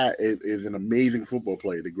Brady is an amazing football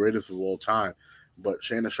player, the greatest of all time, but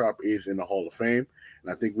Shannon Sharpe is in the Hall of Fame,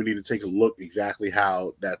 and I think we need to take a look exactly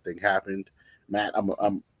how that thing happened. Matt,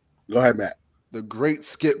 go ahead, Matt. The great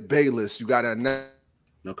Skip Bayless. You got to.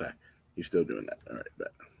 Okay, he's still doing that. All right, bet.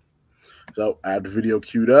 So I have the video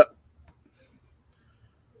queued up.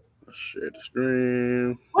 Let's share the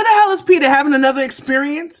screen. What the hell is Peter having another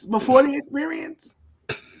experience before the experience?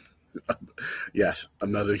 Yes,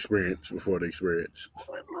 another experience before the experience.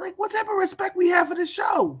 Like, what type of respect we have for the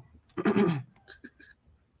show?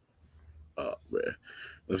 Oh man,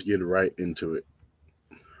 let's get right into it.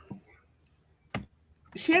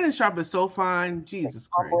 Shannon Sharpe is so fine. Jesus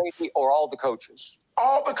Christ. Brady or all the coaches?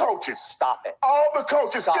 All the coaches. Stop it. All the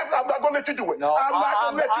coaches. I'm not going to let you do it. No, I'm not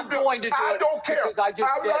going to let you do it. I don't care. I'm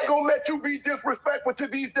not going to let you be disrespectful to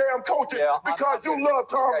these damn coaches because you love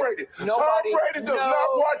Tom Brady. Tom Brady does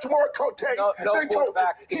not watch more coaches than coaches.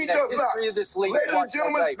 He does not. This league, ladies and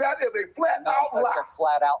gentlemen, that is a flat-out lie. That's a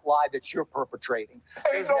flat-out lie that you're perpetrating.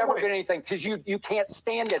 There's never been anything because you can't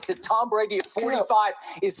stand it that Tom Brady at 45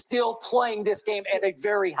 is still playing this game at a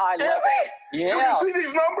very high level. Yeah. Do you see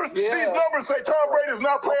these numbers? Yeah. These numbers say Tom Brady is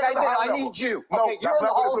not playing at a high level. I need you. Okay, you're in the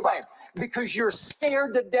Hall of Fame because you're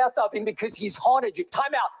scared to death of him because he's haunted you.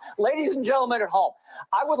 Time out. Ladies and gentlemen at home,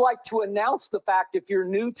 I would like to announce the fact, if you're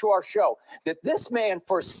new to our show, that this man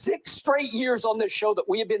for 6 straight years on this show that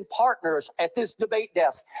we have been partners at this debate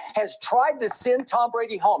desk has tried to send Tom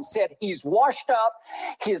Brady home, said he's washed up,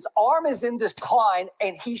 his arm is in decline,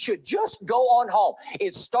 and he should just go on home.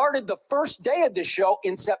 It started the first day of this show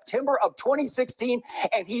in September of 2016,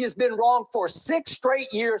 and he has been wrong for 6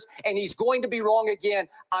 straight years, and he's going to be wrong again.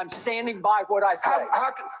 I'm standing by what I say.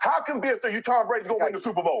 How convinced are you Tom Brady's going to win the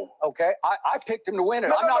Super Bowl? Okay, I picked him to win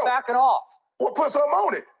it. I'm not backing off. Well, put something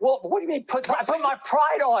on it. Well, what do you mean put? I put my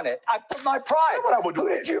pride on it. I put my pride. What I would do. Who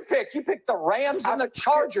did you pick? You picked the Rams and the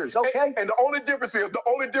Chargers, okay? And the only difference is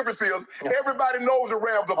everybody knows the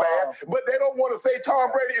Rams are bad, but they don't want to say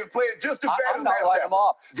Tom Brady is playing just as bad as Matt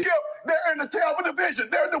Stafford. Skip, they're in the terrible division.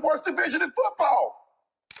 They're in the worst division in football.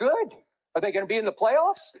 Good. Are they going to be in the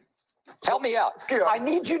playoffs? Help me out. Skip, I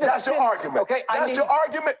need you to That's your argument. Okay, That's your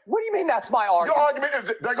argument. What do you mean that's my argument? Your argument is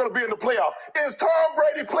that they're going to be in the playoffs. Is Tom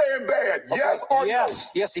Brady playing bad? Yes or no?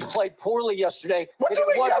 Yes, he played poorly yesterday. What you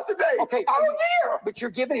mean yesterday? Okay, all year. But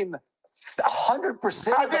you're giving him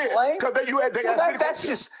 100% of the blame. Because that's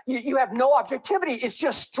just you have no objectivity. It's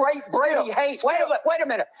just straight Brady hate. Wait a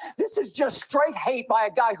minute. This is just straight hate by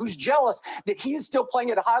a guy who's jealous that he is still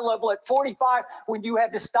playing at a high level at 45 when you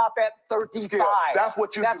had to stop at 35. That's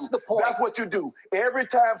what you do. That's the point. That's what you do. Every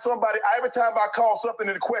time I call something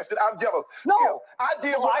into question, I'm jealous. No, I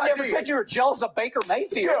did what I never did. said you were jealous of Baker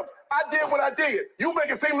Mayfield. I did what I did. You make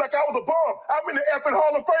it seem like I was a bum. I'm in the effing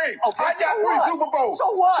Hall of Fame. Okay, I got 3 Super Bowls.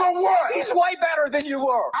 So what? So what? He's way better than you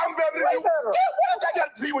were. I'm better than you. Better. I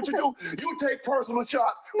got to see what you do. You take personal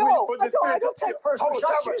shots. No, I don't take personal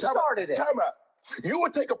shots. You started it. Time out. You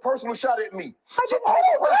would take a personal shot at me. I didn't take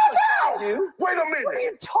a personal shot at you. Wait a minute. What are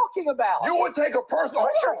you talking about? You would take a personal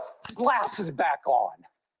Put your glasses back on.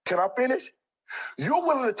 Can I finish? You're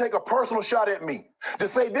willing to take a personal shot at me to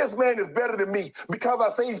say this man is better than me because I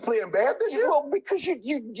say he's playing bad this year? Well, because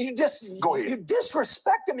you just go ahead. You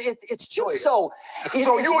disrespect him. It's just so. You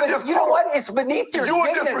know what? It's beneath your dignity. You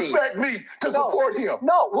would disrespect me to support him.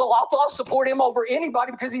 No, well, I'll support him over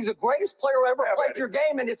anybody because he's the greatest player who ever played your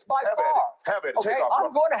game, and it's by far. Have it. Okay,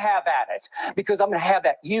 I'm going to have at it because I'm going to have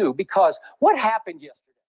at you because what happened yesterday?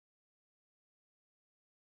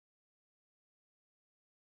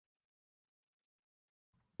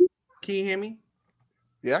 Can you hear me?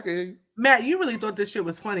 Yeah, I can hear you. Matt, you really thought this shit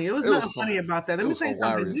was funny. It was nothing funny about that. Let me say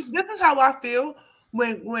something. This is how I feel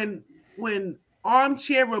when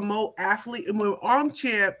armchair remote athlete, when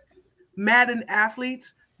armchair Madden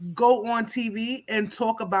athletes go on TV and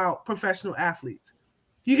talk about professional athletes.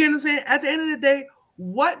 You get what I'm saying? At the end of the day,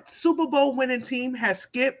 what Super Bowl winning team has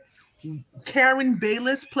Skip Karen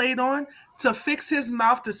Bayless played on to fix his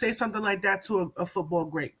mouth to say something like that to a football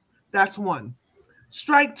great? That's one.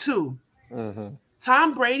 Strike two. Mm-hmm.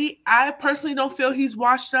 Tom Brady, I personally don't feel he's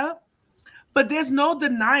washed up, but there's no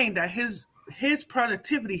denying that his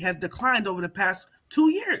productivity has declined over the past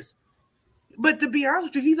 2 years. But to be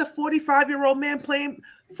honest with you, he's a 45-year-old man playing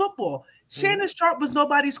football. Shannon Sharp was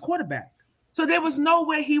nobody's quarterback. So there was no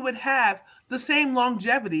way he would have the same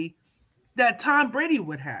longevity that Tom Brady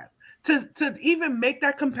would have. To even make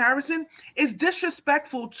that comparison is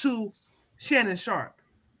disrespectful to Shannon Sharp.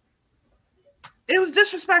 It was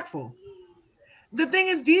disrespectful. The thing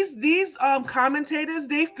is, these commentators,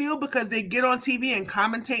 they feel because they get on TV and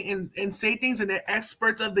commentate and say things and they're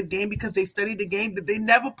experts of the game because they study the game that they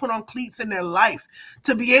never put on cleats in their life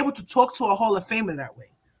to be able to talk to a Hall of Famer that way.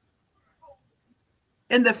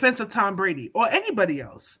 In defense of Tom Brady or anybody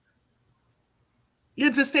else.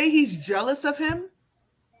 To say he's jealous of him,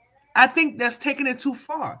 I think that's taking it too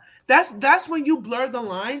far. That's when you blur the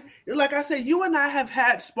line. Like I said, you and I have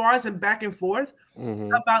had spars and back and forth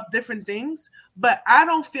about different things, but I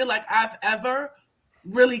don't feel like I've ever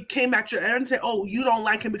really came at your end and said, "Oh, you don't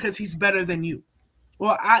like him because he's better than you,"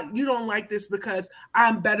 or "You don't like this because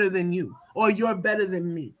I'm better than you," or "You're better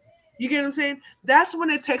than me." You get what I'm saying? That's when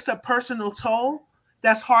it takes a personal toll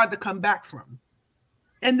that's hard to come back from,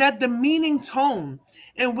 and that demeaning tone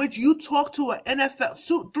in which you talk to an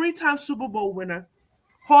NFL 3-time Super Bowl winner,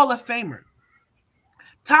 Hall of Famer.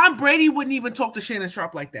 Tom Brady wouldn't even talk to Shannon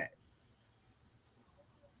Sharp like that.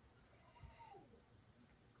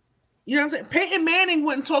 You know what I'm saying? Peyton Manning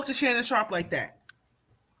wouldn't talk to Shannon Sharp like that.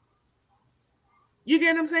 You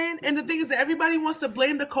get what I'm saying? And the thing is that everybody wants to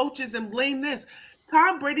blame the coaches and blame this.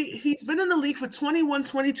 Tom Brady, he's been in the league for 21,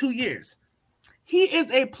 22 years. He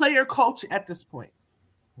is a player coach at this point.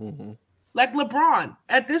 Mm-hmm. Like LeBron,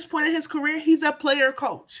 at this point in his career, he's a player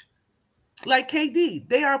coach. Like KD,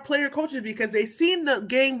 they are player coaches because they've seen the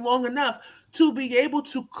game long enough to be able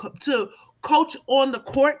to coach on the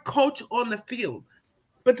court, coach on the field.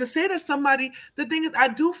 But to say that somebody, the thing is, I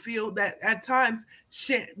do feel that at times,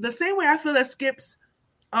 the same way I feel that Skip's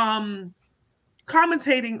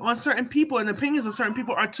commentating on certain people and opinions of certain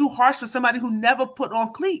people are too harsh for somebody who never put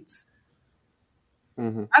on cleats.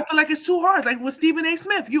 Mm-hmm. I feel like it's too hard. Like with Stephen A.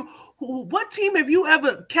 Smith, what team have you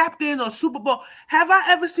ever captained or Super Bowl? Have I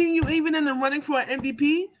ever seen you even in the running for an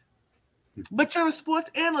MVP? But you're a sports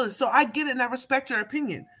analyst, so I get it and I respect your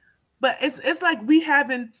opinion. But it's like we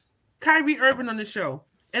having Kyrie Irving on the show,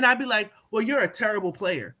 and I'd be like, "Well, you're a terrible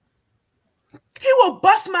player." He will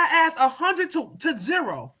bust my ass 100 to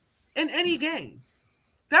 0 in any game.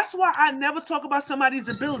 That's why I never talk about somebody's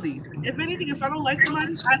abilities. If anything, if I don't like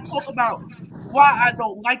somebody, I talk about why I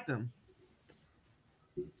don't like them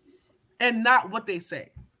and not what they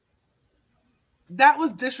say. That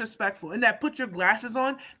was disrespectful. And that put your glasses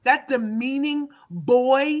on, that demeaning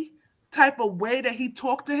boy type of way that he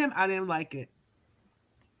talked to him, I didn't like it.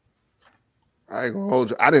 I ain't gonna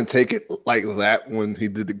hold you. I didn't take it like that when he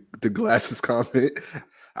did the glasses comment.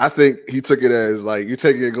 I think he took it as like, you're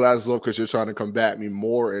taking your glasses off because you're trying to combat me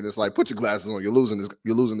more, and it's like, put your glasses on. You're losing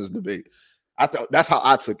this debate. I thought that's how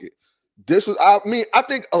I took it. I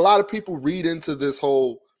think a lot of people read into this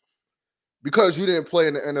whole, because you didn't play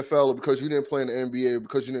in the NFL or because you didn't play in the NBA, or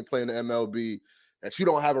because you didn't play in the MLB, that you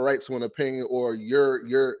don't have a right to an opinion, or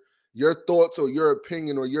your thoughts or your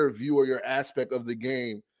opinion or your view or your aspect of the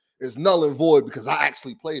game is null and void because I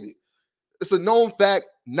actually played it. It's a known fact,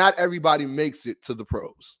 not everybody makes it to the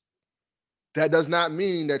pros. That does not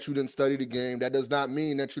mean that you didn't study the game. That does not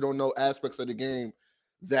mean that you don't know aspects of the game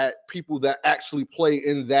that people that actually play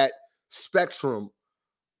in that spectrum,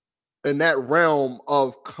 in that realm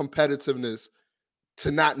of competitiveness,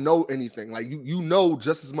 to not know anything. Like you know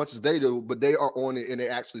just as much as they do, but they are on it and they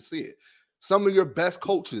actually see it. Some of your best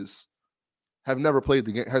coaches have never played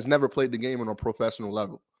the game on a professional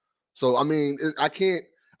level. So, I mean,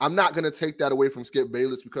 I'm not going to take that away from Skip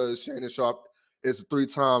Bayless because Shannon Sharp is a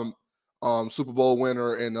 3-time Super Bowl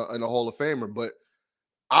winner and a Hall of Famer. But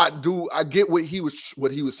I get what he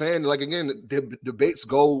was saying. Like, again, the debates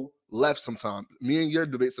go left sometimes. Me and your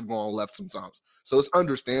debates have gone left sometimes. So it's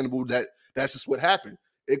understandable that that's just what happened.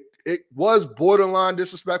 It was borderline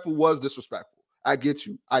disrespectful, was disrespectful. I get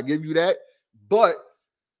you. I give you that. But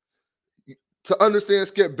to understand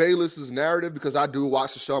Skip Bayless's narrative, because I do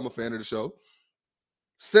watch the show, I'm a fan of the show.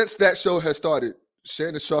 Since that show has started,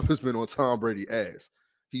 Shannon Sharp has been on Tom Brady's ass.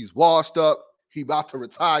 He's washed up. He about to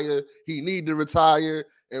retire. He need to retire.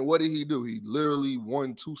 And what did he do? He literally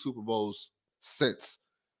won 2 Super Bowls since.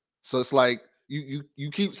 So it's like you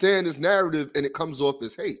keep saying this narrative and it comes off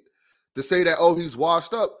as hate. To say that, oh, he's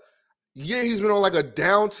washed up. Yeah, he's been on like a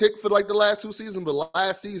down tick for like the last 2 seasons, but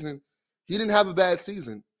last season, he didn't have a bad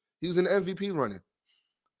season. He was in the MVP running.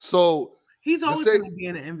 So he's always going to be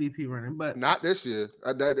in the MVP running, but not this year.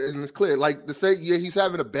 That is clear. Like to say, yeah, he's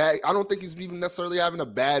having a bad. I don't think he's even necessarily having a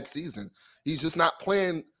bad season. He's just not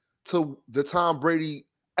playing to the Tom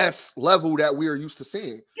Brady-esque level that we are used to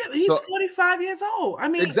seeing. Yeah, he's 45 years old. I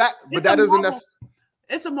mean, exactly. But that doesn't necessarily.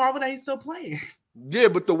 It's a marvel that he's still playing. Yeah,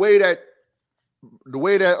 but the way that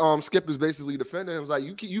Skip is basically defending him is like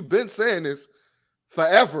you've been saying this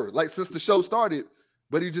forever, like since the show started.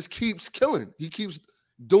 But he just keeps killing. He keeps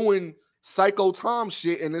doing psycho Tom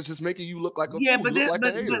shit, and it's just making you look like a fool,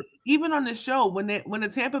 but even on the show, when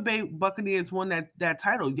the Tampa Bay Buccaneers won that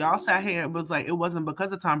title, y'all sat here and was like, it wasn't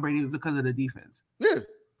because of Tom Brady, it was because of the defense. Yeah,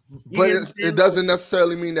 but it doesn't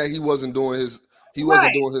necessarily mean that he wasn't doing his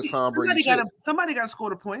Tom Brady shit. Somebody got to score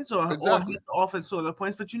the points or hit the offense score the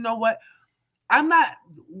points. But you know what?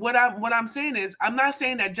 What I'm saying is, I'm not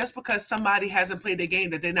saying that just because somebody hasn't played the game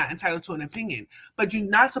that they're not entitled to an opinion. But you're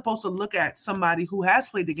not supposed to look at somebody who has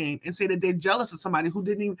played the game and say that they're jealous of somebody who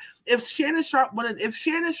didn't even. If Shannon Sharp,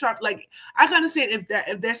 like I kind of say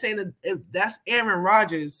if they're saying that if that's Aaron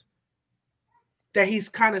Rodgers, that he's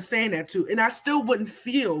kind of saying that too, and I still wouldn't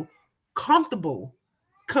feel comfortable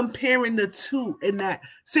comparing the two and that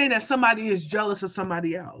saying that somebody is jealous of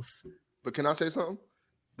somebody else. But can I say something?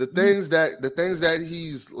 The things that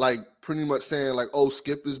he's like pretty much saying like, oh,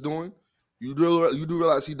 Skip is doing, you do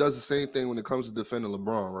realize he does the same thing when it comes to defending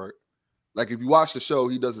LeBron, right? Like if you watch the show,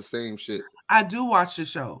 he does the same shit. I do watch the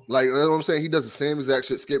show. Like that's what I'm saying. He does the same exact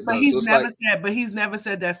shit Skip does. He's never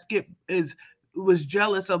said that Skip was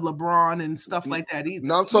jealous of LeBron and stuff like that either.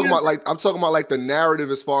 No, I'm talking about the narrative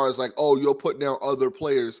as far as like, oh, you'll put down other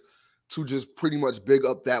players to just pretty much big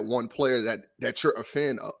up that one player that you're a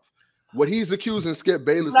fan of. What he's accusing Skip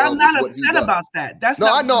Bayless of is what he does. About that.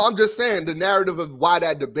 I know. I'm just saying the narrative of why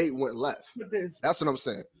that debate went left. That's what I'm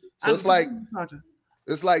saying. So it's like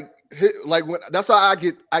when that's how I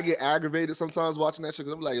get aggravated sometimes watching that shit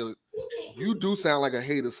because I'm like, yo, you do sound like a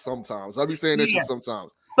hater sometimes. I'll be saying that shit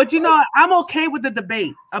sometimes. But you know, I'm okay with the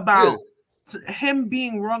debate about him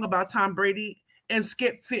being wrong about Tom Brady and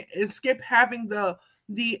Skip having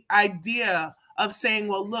the idea of saying,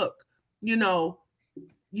 well, look, you know.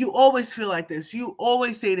 You always feel like this. You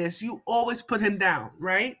always say this. You always put him down,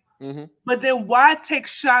 right? Mm-hmm. But then why take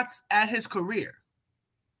shots at his career?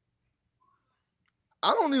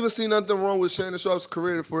 I don't even see nothing wrong with Shannon Sharp's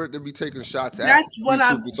career for it to be taking shots at. That's what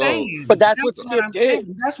I'm saying. But that's what Skip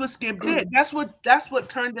did. That's what Skip did. That's what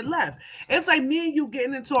turned it left. It's like me and you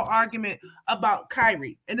getting into an argument about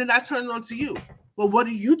Kyrie, and then I turn it on to you. Well, what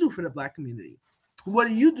do you do for the Black community? What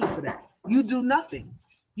do you do for that? You do nothing.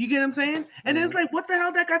 You get what I'm saying? And it's like, what the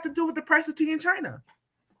hell that got to do with the price of tea in China?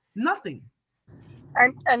 Nothing.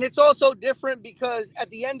 And it's also different because at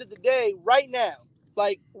the end of the day, right now,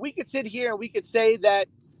 like we could sit here and we could say that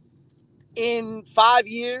in 5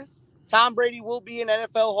 years, Tom Brady will be an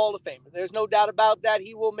NFL Hall of Famer. There's no doubt about that.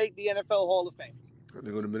 He will make the NFL Hall of Fame.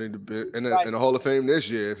 They're going to be in the Hall of Fame this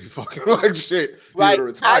year if he fucking like shit. Right.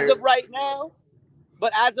 Retire. As of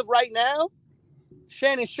right now,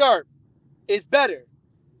 Shannon Sharpe is better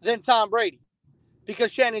than Tom Brady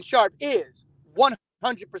because Shannon Sharpe is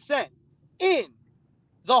 100% in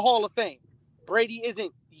the Hall of Fame. Brady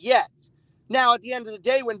isn't yet. Now, at the end of the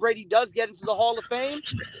day, when Brady does get into the Hall of Fame,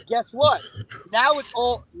 guess what? Now it's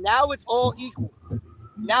all equal.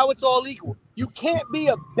 Now it's all equal. You can't be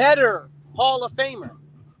a better Hall of Famer.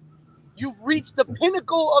 You've reached the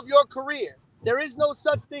pinnacle of your career. There is no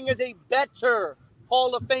such thing as a better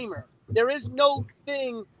Hall of Famer. There is no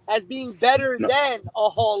thing as being better than a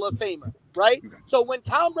Hall of Famer, right? So when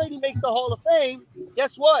Tom Brady makes the Hall of Fame,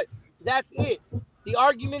 guess what? That's it. The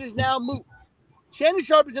argument is now moot. Shannon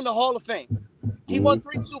Sharpe is in the Hall of Fame. He won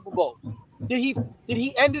 3 Super Bowls. Did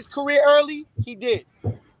he end his career early? He did.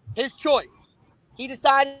 His choice. He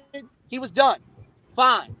decided he was done.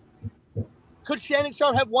 Fine. Could Shannon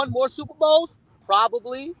Sharpe have won more Super Bowls?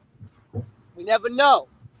 Probably. We never know.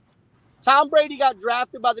 Tom Brady got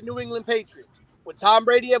drafted by the New England Patriots. Would Tom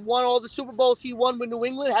Brady have won all the Super Bowls he won with New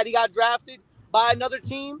England had he got drafted by another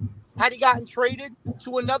team? Had he gotten traded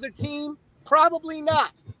to another team? Probably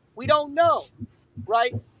not. We don't know,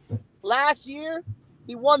 right? Last year,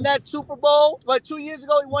 he won that Super Bowl. But 2 years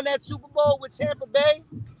ago, he won that Super Bowl with Tampa Bay.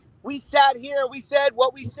 We sat here and we said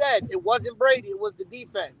what we said. It wasn't Brady. It was the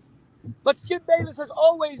defense. But Skip Bayless has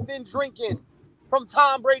always been drinking from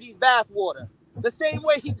Tom Brady's bathwater. The same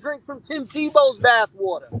way he drinks from Tim Tebow's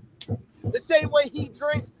bathwater. The same way he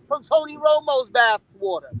drinks from Tony Romo's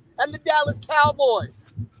bathwater. And the Dallas Cowboys.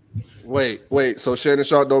 Wait. So Shannon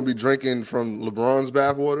Sharpe don't be drinking from LeBron's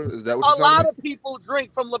bathwater? Is that what you're telling me? A lot of people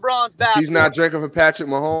drink from LeBron's bathwater. He's not drinking from Patrick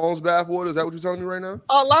Mahomes' bathwater? Is that what you're telling me right now?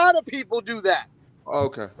 A lot of people do that.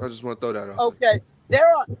 Okay. I just want to throw that out. Okay. There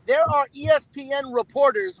are ESPN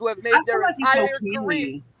reporters who have made their entire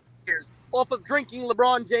careers off of drinking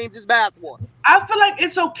LeBron James's bathwater. I feel like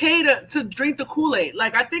it's okay to drink the Kool-Aid.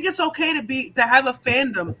 Like, I think it's okay to have a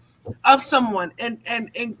fandom of someone and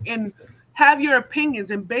have your opinions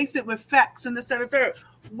and base it with facts and this, that, and third.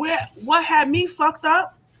 What had me fucked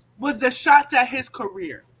up was the shots at his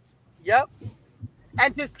career. Yep.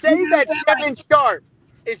 And to say that Shannon Sharpe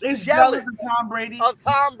is jealous of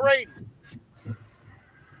Tom Brady.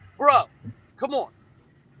 Bro, come on.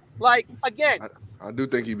 Like, again, I do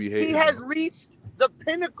think he be hating. He has reached the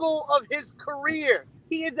pinnacle of his career.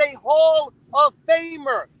 He is a Hall of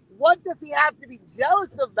Famer. What does he have to be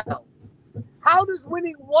jealous about? How does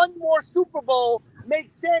winning one more Super Bowl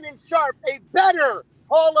make Shannon Sharpe a better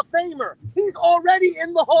Hall of Famer? He's already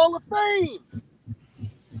in the Hall of Fame.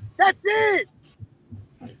 That's it.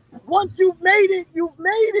 Once you've made it, you've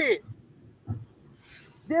made it.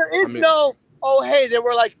 There is there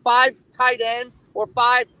were like 5 tight ends or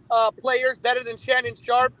 5 players better than Shannon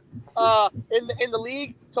Sharpe in the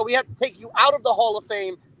league, so we have to take you out of the Hall of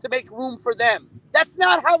Fame to make room for them. That's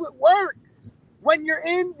not how it works. When you're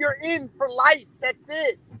in for life. That's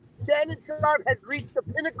it. Shannon Sharpe has reached the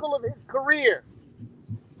pinnacle of his career.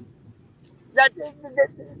 That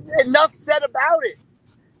enough said about it.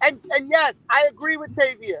 And yes, I agree with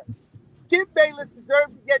Tavia. Skip Bayless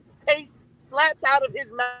deserved to get the taste slapped out of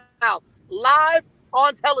his mouth live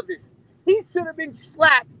on television. He should have been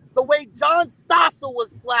slapped the way John Stossel was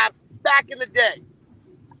slapped back in the day.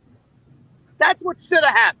 That's what should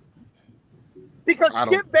have happened. Because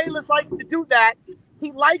Skip Bayless likes to do that.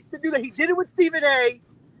 He likes to do that. He did it with Stephen A.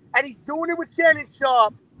 And he's doing it with Shannon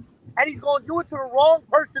Sharpe. And he's going to do it to the wrong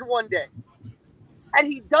person one day. And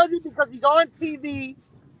he does it because he's on TV.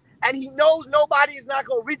 And he knows nobody is not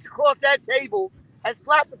going to reach across that table and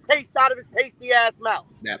slap the taste out of his tasty-ass mouth.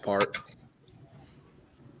 That part.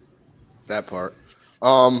 Go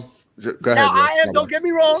ahead. Now, don't get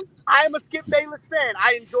me wrong. I am a Skip Bayless fan.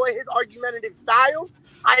 I enjoy his argumentative style.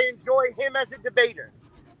 I enjoy him as a debater.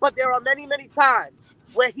 But there are many, many times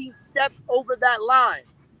where he steps over that line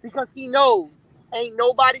because he knows ain't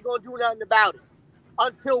nobody going to do nothing about it.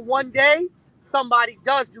 Until one day, somebody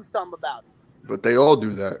does do something about it. But they all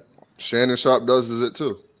do that. Shannon Sharpe does it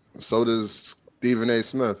too. So does Stephen A.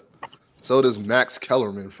 Smith. So does Max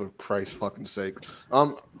Kellerman, for Christ's fucking sake.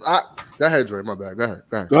 Go ahead, Dre. My bad. Go ahead.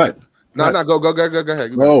 Go ahead. Go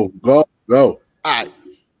ahead. Go. All right.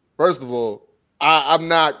 First of all,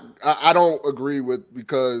 I don't agree with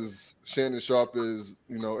because Shannon Sharpe is,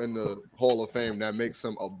 in the Hall of Fame that makes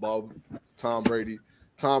him above Tom Brady.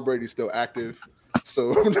 Tom Brady's still active.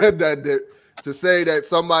 So to say that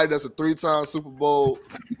somebody that's a 3-time Super Bowl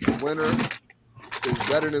winner is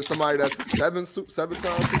better than somebody that's a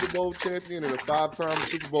seven-time Super Bowl champion and a 5-time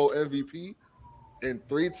Super Bowl MVP and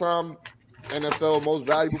 3-time NFL most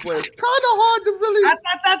valuable player. It's kind of hard to really.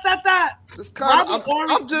 It's kind of.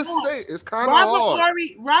 I'm just saying, it's kind of hard.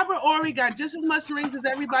 Robert Horry got just as much rings as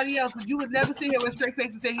everybody else, but you would never sit here with straight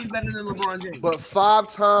face and say he's better than LeBron James. But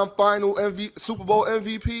 5-time final Super Bowl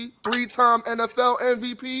MVP, 3-time NFL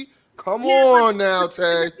MVP. Come on now,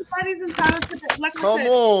 Tay. Everybody's entitled to that. Like Come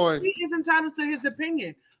on. He is entitled to his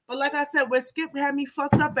opinion. But like I said, where Skip had me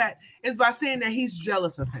fucked up at is by saying that he's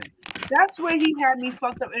jealous of him. That's where he had me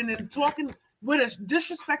fucked up, and then talking with us,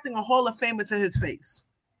 disrespecting a Hall of Famer to his face.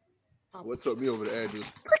 What took me over the edge was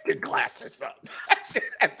freaking glasses up.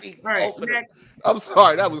 All right, next. I'm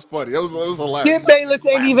sorry, that was funny. It was hilarious. Skip Bayless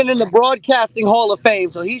ain't even in the Broadcasting Hall of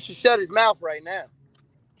Fame, so he should shut his mouth right now.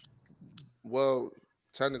 Well,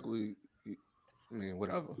 technically, I mean,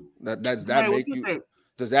 whatever.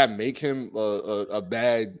 Does that make him a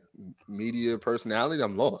bad media personality?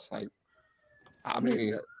 I'm lost. Like, I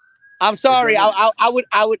mean, I'm sorry.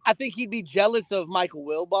 I think he'd be jealous of Michael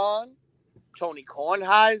Wilbon, Tony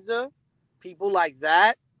Kornheiser, people like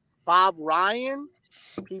that, Bob Ryan,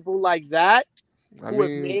 people like that who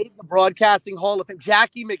have made the Broadcasting Hall of Fame.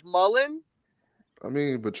 Jackie McMullen. I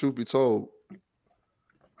mean, but truth be told,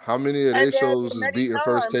 how many of their shows is beating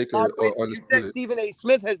First Take or you said Stephen A.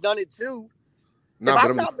 Smith has done it too. If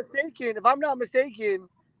I'm not mistaken,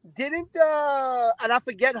 didn't and I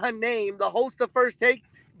forget her name, the host of First Take,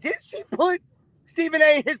 did she put Stephen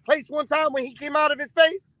A. in his place one time when he came out of his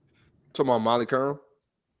face? Talking about Molly Curran?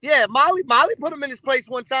 Yeah, Molly put him in his place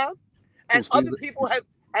one time, and other people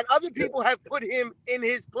have put him in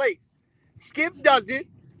his place. Skip does it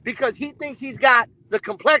because he thinks he's got the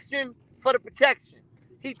complexion for the protection.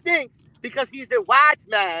 He thinks because he's the white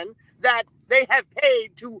man that they have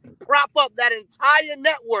paid to prop up that entire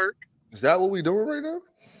network. Is that what we doing right now?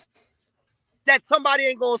 That somebody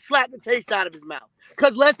ain't gonna slap the taste out of his mouth.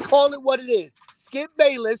 Because let's call it what it is. Skip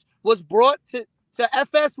Bayless was brought to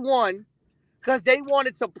FS1 because they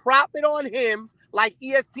wanted to prop it on him like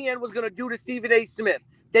ESPN was gonna do to Stephen A. Smith.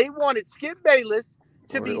 They wanted Skip Bayless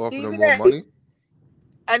to be Stephen A. money?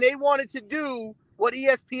 And they wanted to do what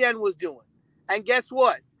ESPN was doing. And guess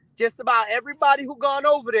what? Just about everybody who gone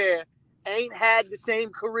over there ain't had the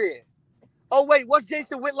same career. Oh, wait, what's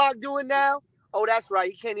Jason Whitlock doing now? Oh, that's right.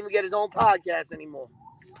 He can't even get his own podcast anymore.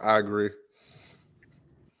 I agree.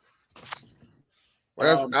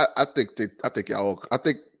 I think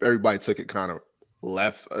everybody took it kind of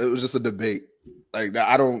left. It was just a debate. Like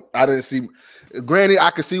I didn't see. Granted,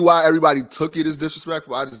 I could see why everybody took it as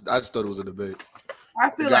disrespectful. I just thought it was a debate. I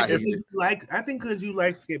feel because you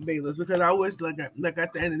like Skip Bayless, because I always like at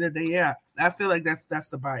the end of the day, yeah, I feel like that's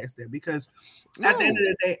the bias there, because at the end of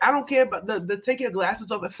the day, I don't care about the take your glasses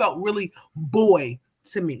off. It felt really boy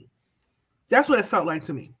to me. That's what it felt like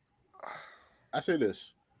to me. I say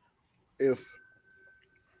this: if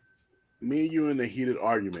me and you in a heated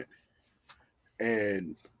argument,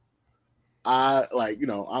 and I'm like,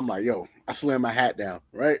 yo, I slam my hat down,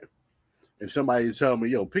 right? And somebody tell me,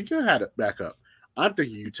 yo, pick your hat back up. I'm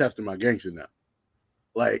thinking you testing my gangster now.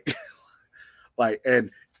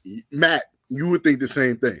 And Matt, you would think the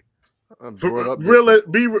same thing.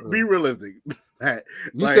 Be realistic. Matt.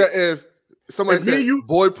 You said if somebody said,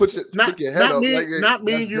 boy, put your head up. Not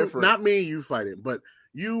me and you fighting, but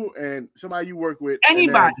you and somebody you work with.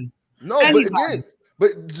 Anybody.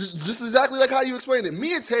 But just exactly like how you explained it.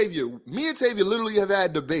 Me and Tavia literally have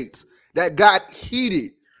had debates that got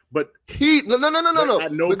heated. But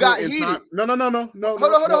no. We got heated. No. Hold on.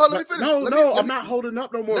 Let me finish. I'm not holding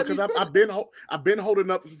up no more because I've been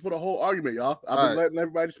holding up for the whole argument, y'all. I've been letting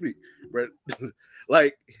everybody speak. But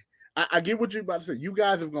like, I get what you're about to say. You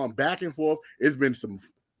guys have gone back and forth. It's been some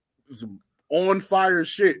on fire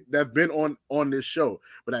shit that's been on this show.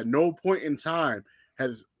 But at no point in time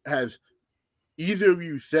has either of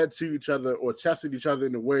you said to each other or tested each other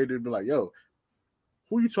in a way to be like, yo,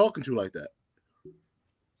 who are you talking to like that?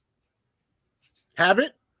 Have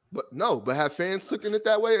it? But have fans looking at it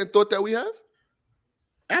that way and thought that we have?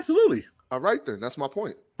 Absolutely. All right, then. That's my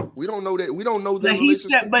point. We don't know that. We don't know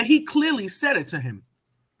that. But he clearly said it to him.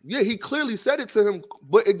 Yeah, he clearly said it to him.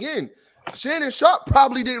 But again, Shannon Sharp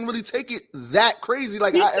probably didn't really take it that crazy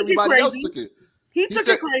like how everybody else took it. He took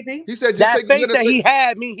it crazy. He said that face that he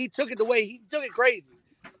had, he took it the way he took it crazy.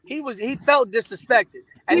 He felt disrespected.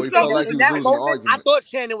 And he felt like in that moment, I thought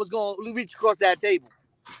Shannon was going to reach across that table.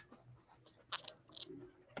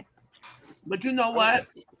 But you know what?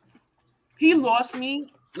 He lost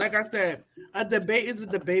me. Like I said, a debate is a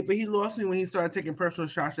debate, but he lost me when he started taking personal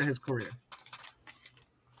shots at his career.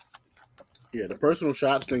 Yeah, the personal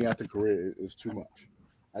shots thing at the career is too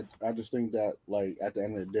much. I just think that, like, at the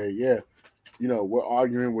end of the day, yeah, you know, we're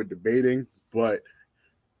arguing, we're debating, but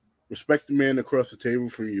respect the man across the table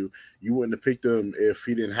from you. You wouldn't have picked him if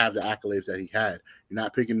he didn't have the accolades that he had. You're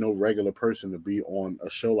not picking no regular person to be on a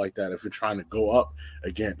show like that if you're trying to go up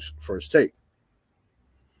against First Take.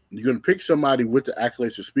 You're going to pick somebody with the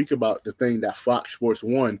accolades to speak about the thing that Fox Sports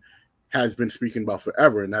 1 has been speaking about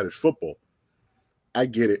forever, and that is football. I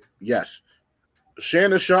get it. Yes.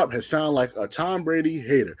 Shannon Sharp has sounded like a Tom Brady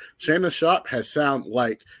hater. Shannon Sharp has sounded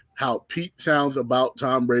like how Pete sounds about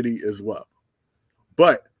Tom Brady as well.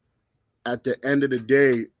 But at the end of the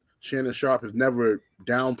day, Shannon Sharp has never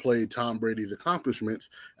downplayed Tom Brady's accomplishments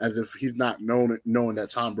as if he's not knowing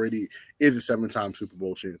that Tom Brady is a 7-time Super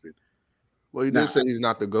Bowl champion. Well, he did say he's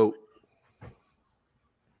not the GOAT.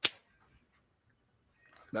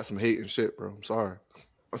 That's some hating shit, bro. I'm sorry.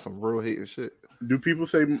 That's some real hating shit. Do people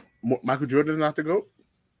say Michael Jordan is not the GOAT?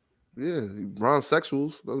 Yeah, Ron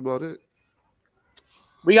sexuals. That's about it.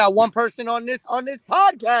 We got one person on this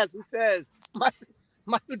podcast who says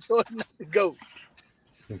Michael Jordan not the GOAT.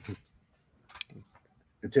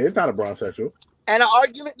 It's not a bronsexual. And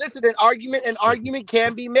an argument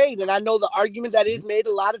can be made. And I know the argument that is made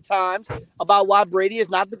a lot of times about why Brady is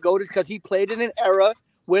not the GOAT is because he played in an era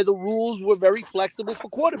where the rules were very flexible for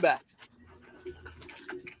quarterbacks.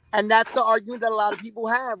 And that's the argument that a lot of people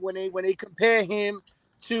have when they compare him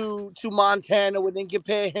to Montana, when they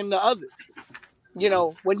compare him to others. You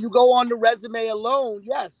know, when you go on the resume alone,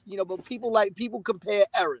 yes, you know, but people compare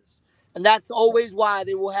errors. And that's always why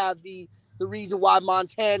they will have the reason why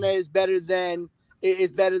Montana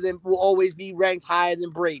will always be ranked higher than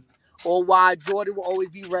Brady, or why Jordan will always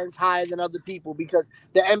be ranked higher than other people, because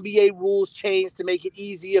the NBA rules changed to make it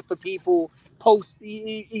easier for people post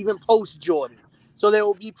Jordan. So there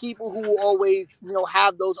will be people who will always, you know,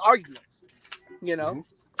 have those arguments. You know,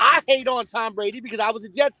 I hate on Tom Brady because I was a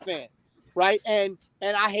Jets fan, right? And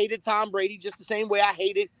I hated Tom Brady just the same way I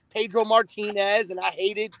hated Pedro Martinez, and I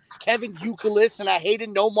hated Kevin Youkilis, and I hated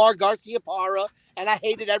Nomar Garciaparra, and I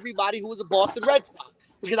hated everybody who was a Boston Red Sox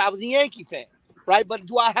because I was a Yankee fan, right? But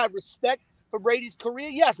do I have respect for Brady's career?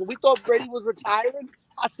 Yes. When we thought Brady was retiring,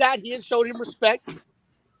 I sat here and showed him respect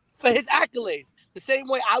for his accolades. The same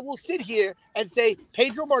way I will sit here and say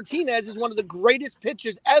Pedro Martinez is one of the greatest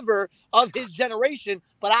pitchers ever of his generation,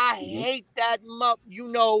 but I hate that to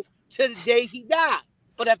the day he died.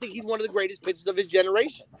 But I think he's one of the greatest pitchers of his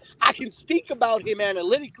generation. I can speak about him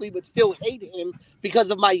analytically, but still hate him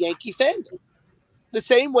because of my Yankee fandom. The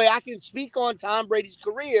same way I can speak on Tom Brady's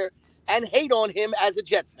career and hate on him as a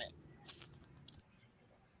Jets fan.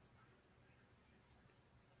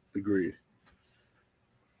 Agreed.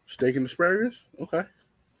 Steak and asparagus? Okay.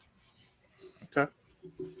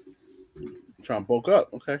 Trying to bulk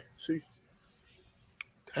up. Okay. See.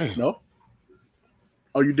 Damn. No?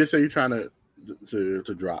 Oh, you did say you're trying to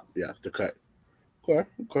drop. Yes, to cut. Okay.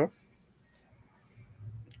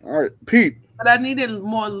 All right, Pete. But I needed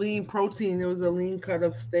more lean protein. There was a lean cut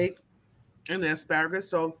of steak and the asparagus,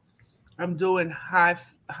 so I'm doing high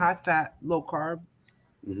fat, low carb.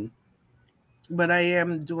 Mm-hmm. But I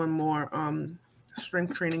am doing more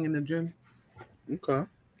strength training in the gym. Okay.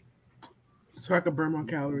 So I could burn more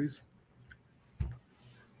calories.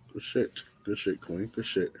 Good shit, Queen. Good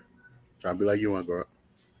shit. Trying to be like you want to grow up.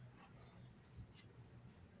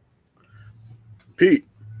 Pete.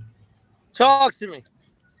 Talk to me.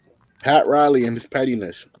 Pat Riley and his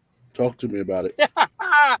pettiness. Talk to me about it.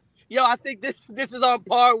 Yo, I think this is on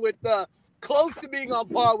par with close to being on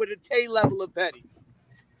par with a Tay level of petty.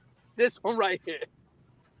 This one right here.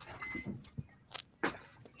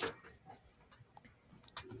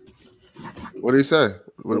 What did he say?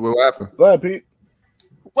 What happened? Go ahead, Pete.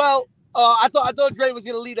 Well, I thought Dre was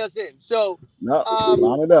going to lead us in. So, no,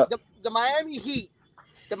 line it up. The Miami Heat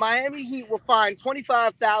were fined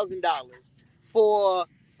 $25,000 for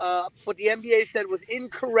what the NBA said was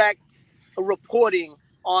incorrect reporting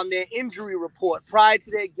on their injury report prior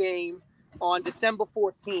to their game on December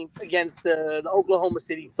 14th against the Oklahoma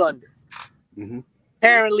City Thunder. Mm-hmm.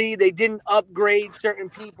 Apparently, they didn't upgrade certain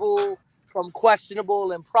people from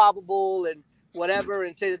questionable and probable and whatever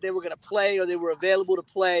and say that they were going to play or they were available to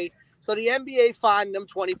play. So the NBA fined them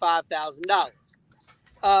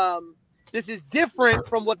 $25,000. This is different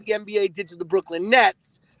from what the NBA did to the Brooklyn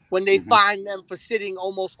Nets when they fined them for sitting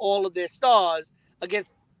almost all of their stars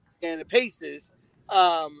against the Pacers.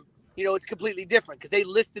 It's completely different because they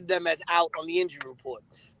listed them as out on the injury report.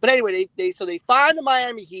 But anyway, they fined the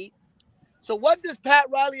Miami Heat. So what does Pat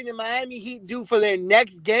Riley and the Miami Heat do for their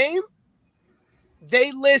next game?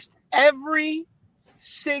 They list every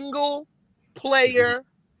single player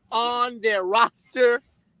on their roster,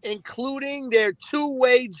 including their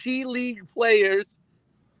two-way G League players,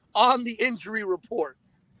 on the injury report.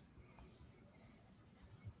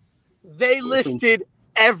 They listed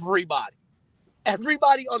everybody.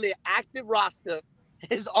 Everybody on their active roster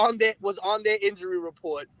was on their injury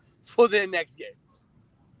report for their next game.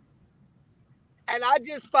 And I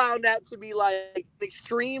just found that to be like an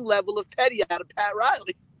extreme level of petty out of Pat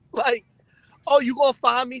Riley. Like, oh, you gonna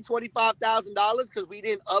fine me $25,000 because we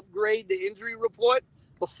didn't upgrade the injury report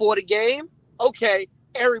before the game? Okay,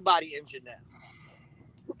 everybody injured now.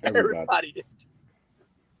 Everybody injured.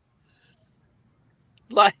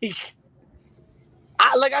 Like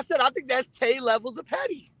I said, I think that's Tay levels of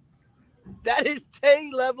petty. That is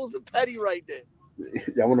Tay levels of petty right there.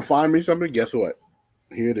 Y'all want to find me something? Guess what?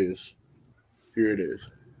 Here it is.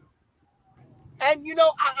 And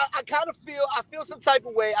I kind of feel some type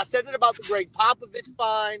of way. I said it about the Greg Popovich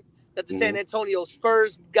fine that the San Antonio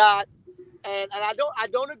Spurs got, and I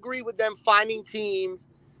don't agree with them fining teams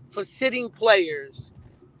for sitting players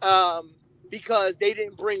because they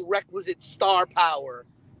didn't bring requisite star power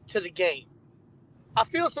to the game. I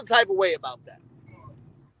feel some type of way about that.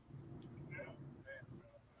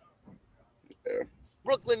 Yeah.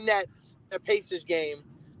 Brooklyn Nets, a Pacers game,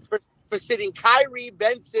 for sitting Kyrie,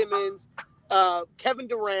 Ben Simmons, Kevin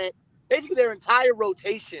Durant. Basically, their entire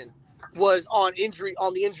rotation was on the injury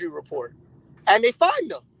report, and they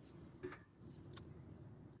fined them.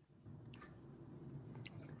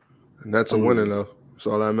 And that's a winner, though. That's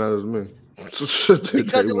all that matters to me.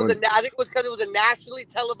 Because it was I think it was because it was a nationally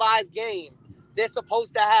televised game. They're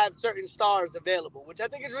supposed to have certain stars available, which I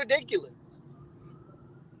think is ridiculous.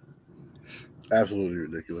 Absolutely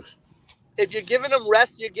ridiculous. If you're giving them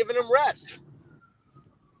rest, you're giving them rest.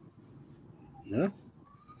 Yeah,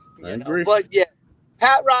 I agree. But yeah,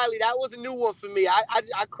 Pat Riley, that was a new one for me. I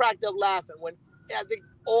cracked up laughing when I think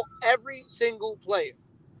every single player,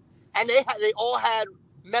 and they all had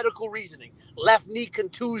medical reasoning: left knee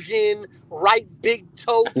contusion, right big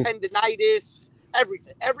toe tendonitis,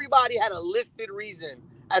 everything. Everybody had a listed reason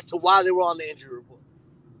as to why they were on the injury report.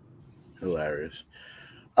 Hilarious.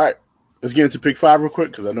 All right. Let's get into pick 5 real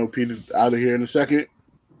quick because I know Peter's out of here in a second.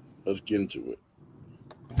 Let's get into it.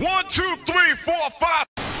 1, 2, 3, 4, 5.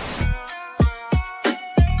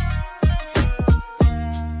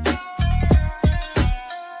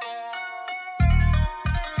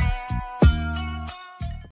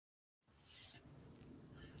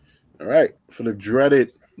 All right, for the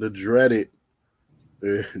dreaded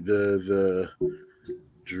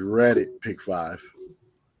pick 5.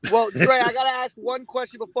 Well, Dre, I gotta ask one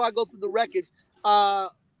question before I go through the records.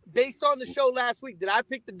 Based on the show last week, did I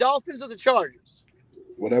pick the Dolphins or the Chargers?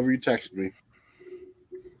 Whatever you text me,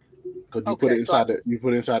 because you put it inside the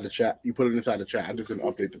chat. You put it inside the chat. I just didn't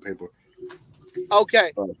update the paper.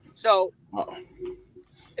 Okay, so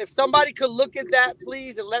if somebody could look at that,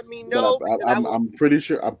 please, and let me know. I'm pretty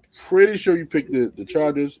sure you picked the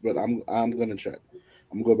Chargers, but I'm gonna check.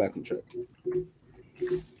 I'm gonna go back and check.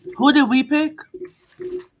 Who did we pick?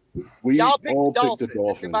 Y'all picked all the Dolphins. picked the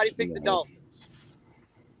Dolphins. Everybody picked the Dolphins.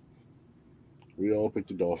 We all picked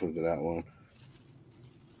the Dolphins in that one.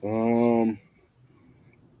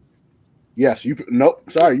 Yes, you picked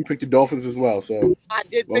the Dolphins as well. So I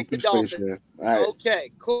did pick the Dolphins. All right.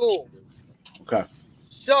 Okay, cool. Okay.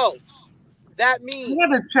 So that means I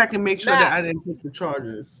gotta check and make sure that I didn't pick the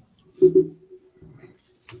Chargers.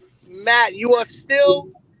 Matt, you are still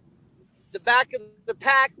the back of the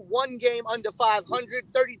pack, one game under 500,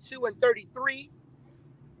 32-33.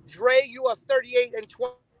 Dre, you are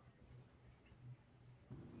 38-20.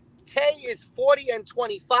 Tay is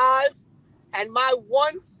 40-25. And my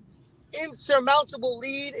once insurmountable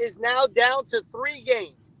lead is now down to 3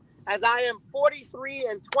 games, as I am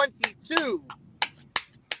 43-22.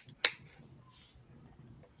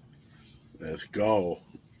 Let's go.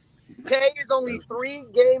 Tay is only 3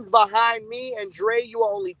 games behind me, and Dre, you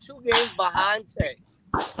are only 2 games behind Tay.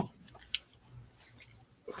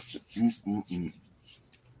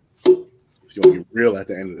 It's gonna get real at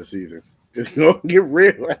the end of the season. It's gonna get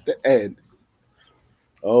real at the end.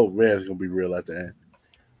 Oh man, it's gonna be real at the end.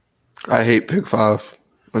 I hate pick 5.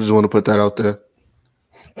 I just want to put that out there.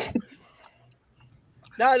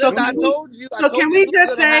 No, listen, I told you.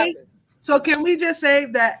 So can we just say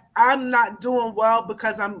that I'm not doing well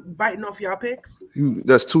because I'm biting off y'all picks?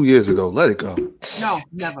 That's 2 years ago. Let it go. No,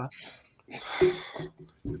 never.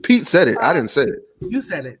 Pete said it. I didn't say it. You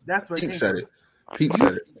said it. That's what Pete said it. Pete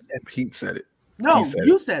said it. Pete said it. No,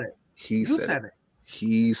 you said it. He said it.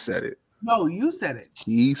 He said it. No, you said it.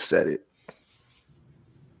 He said it.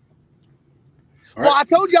 Well, I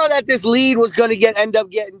told y'all that this lead was going to end up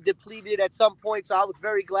getting depleted at some point, so I was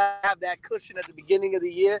very glad to have that cushion at the beginning of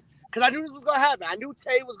the year because I knew this was going to happen. I knew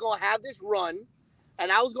Tay was going to have this run,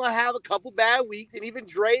 and I was going to have a couple bad weeks, and even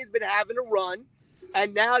Dre's been having a run,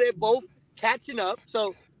 and now they're both catching up.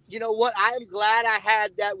 So, you know what? I am glad I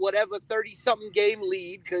had that whatever 30-something game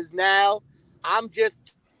lead because now I'm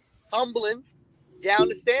just tumbling down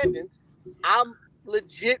the standings. I'm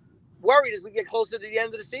legit worried as we get closer to the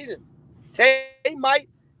end of the season. Tay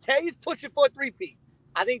is pushing for a three-peat.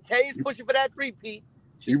 I think Tay is pushing for that three-peat.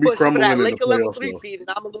 She's pushing for that Laker level three-peat, and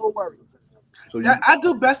I'm a little worried. So I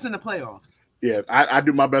do best in the playoffs. Yeah, I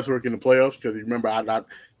do my best work in the playoffs because remember I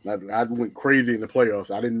went crazy in the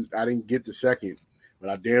playoffs. I didn't get the second, but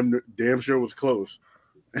I damn sure was close.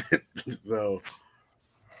 So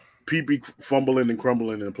PP fumbling and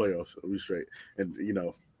crumbling in the playoffs. We straight, and you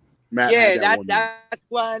know, Matt. Yeah, that's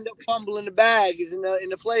why I end up fumbling the bag is in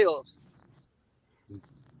the playoffs.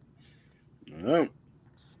 All right.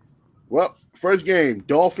 Well, first game,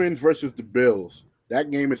 Dolphins versus the Bills.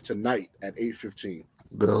 That game is tonight at 8:15.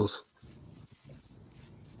 Bills.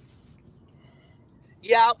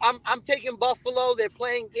 Yeah, I'm taking Buffalo. They're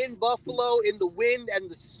playing in Buffalo in the wind and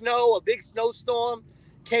the snow. A big snowstorm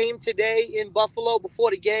came today in Buffalo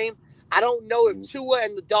before the game. I don't know if Tua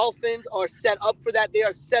and the Dolphins are set up for that. They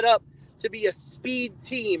are set up to be a speed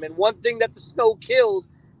team. And one thing that the snow kills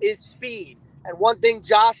is speed. And one thing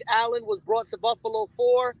Josh Allen was brought to Buffalo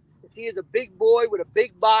for is he is a big boy with a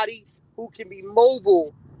big body who can be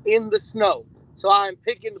mobile in the snow. So I'm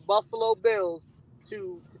picking the Buffalo Bills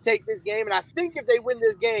to take this game. And I think if they win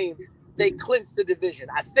this game, they clinch the division.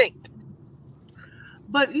 I think.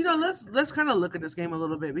 But, you know, let's kind of look at this game a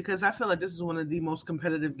little bit because I feel like this is one of the most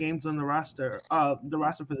competitive games on the roster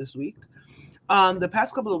for this week. The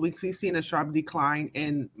past couple of weeks, we've seen a sharp decline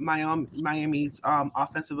in Miami's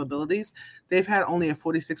offensive abilities. They've had only a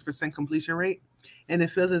 46% completion rate, and it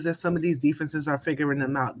feels as if some of these defenses are figuring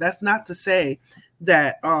them out. That's not to say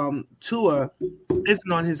that Tua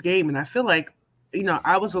isn't on his game, and I feel like, you know,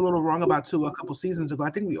 I was a little wrong about Tua a couple seasons ago. I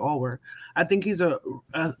think we all were. I think he's a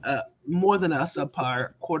more than a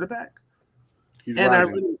subpar quarterback, he's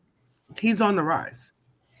on the rise.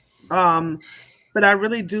 But I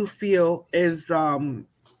really do feel I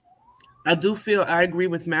agree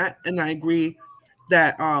with Matt, and I agree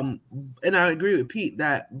that and I agree with Pete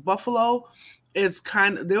that Buffalo is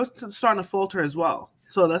they're starting to falter as well.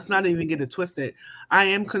 So let's not even get it twisted. I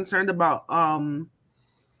am concerned about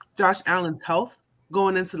Josh Allen's health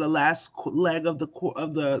going into the last leg of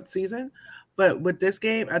the season, but with this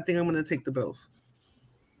game, I think I'm going to take the Bills.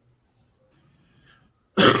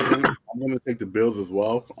 I'm going to take the Bills as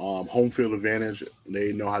well. Home field advantage.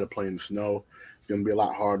 They know how to play in the snow. It's going to be a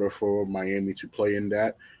lot harder for Miami to play in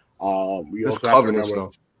that. We also have to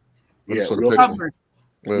remember.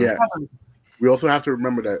 We also have to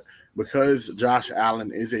remember that because Josh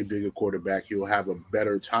Allen is a bigger quarterback, he'll have a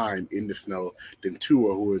better time in the snow than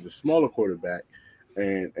Tua, who is a smaller quarterback.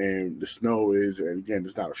 And the snow is, and again,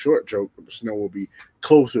 it's not a short joke, but the snow will be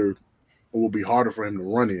closer. It will be harder for him to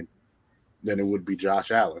run in than it would be Josh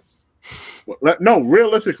Allen. No,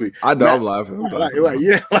 realistically, I know. I'm laughing.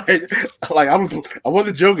 I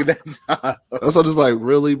wasn't joking that time. That's what it's like.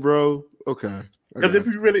 Really, bro? Okay. Because if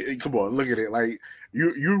you really come on, look at it. Like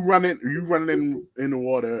you running in the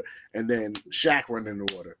water, and then Shaq running in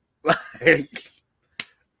the water.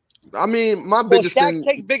 I mean, my biggest thing.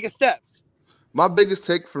 Take bigger steps. My biggest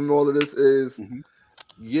take from all of this is,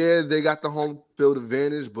 yeah, they got the home field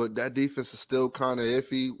advantage, but that defense is still kind of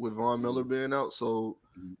iffy with Von Miller being out. So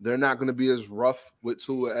they're not going to be as rough with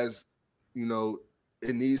Tua as, you know,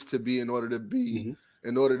 it needs to be in order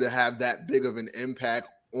to have that big of an impact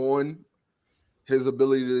on his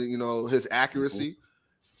ability to, you know, his accuracy.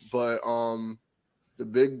 But the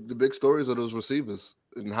big stories are those receivers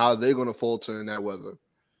and how they're going to falter in that weather.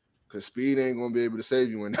 Because speed ain't going to be able to save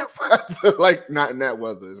you in that weather. Like, not in that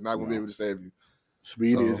weather. It's not going to be able to save you.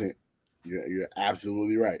 Speed isn't. You're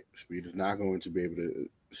absolutely right. Speed is not going to be able to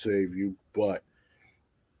save you. But,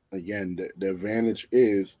 again, the advantage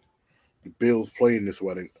is the Bills playing this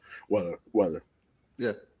weather.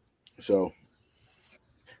 Yeah. So,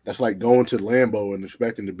 that's like going to Lambeau and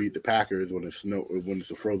expecting to beat the Packers when it's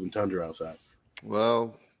a frozen tundra outside.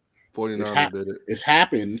 Well, 49ers did it. It's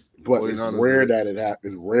happened, but it's rare that it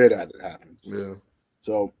happens. Yeah.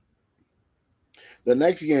 So the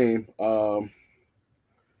next game, the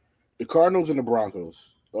Cardinals and the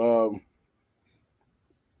Broncos.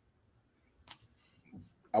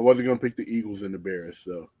 I wasn't gonna pick the Eagles and the Bears,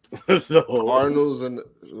 so Cardinals and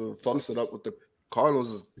fucks it up with the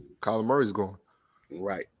Cardinals. Kyler Murray's gone.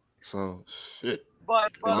 Right. So shit.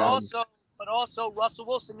 But also but also Russell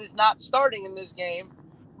Wilson is not starting in this game.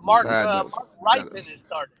 Mark Reitman is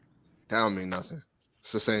starting. That don't mean nothing.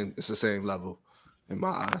 It's the same. It's the same level in my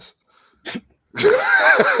eyes.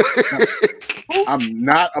 I'm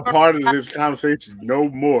not a part of this conversation no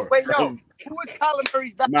more. Wait, no. Who is Kyler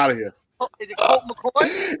Murray's back? I'm out of here. Is it Colt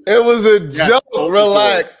McCoy? It was a joke. Colt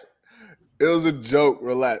Relax. It was a joke.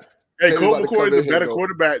 Relax. Hey, Colt McCoy is a better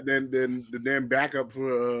quarterback than the damn backup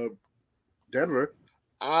for Denver.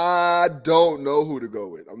 I don't know who to go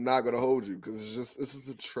with. I'm not gonna hold you because this is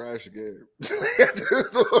a trash game. It's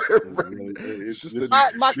just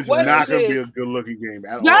not gonna be a good looking game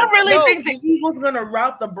at all. Y'all really think the Eagles gonna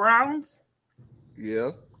rout the Browns?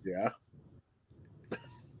 Yeah.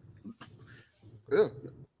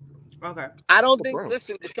 Okay. I don't think.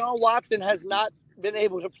 Listen, Deshaun Watson has not been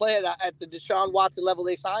able to play at the Deshaun Watson level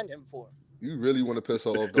they signed him for. You really want to piss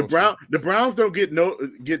all off? The Browns don't get no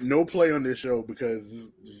play on this show because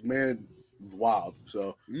this man is wild.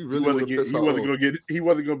 So you really he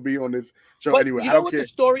wasn't gonna be on this show but anyway. You know what the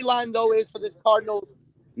storyline though is for this Cardinals?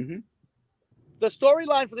 Mm-hmm. The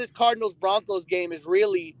storyline for this Cardinals Broncos game is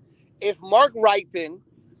really if Mark Reitman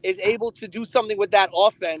is able to do something with that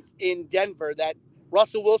offense in Denver that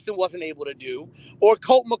Russell Wilson wasn't able to do, or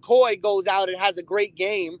Colt McCoy goes out and has a great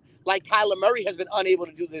game like Kyler Murray has been unable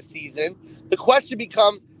to do this season. The question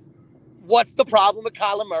becomes, what's the problem with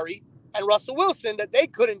Kyler Murray and Russell Wilson that they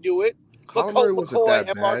couldn't do it, but Colt McCoy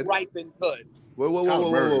and Mark Reitman could?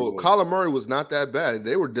 Whoa. Kyler Murray was not that bad.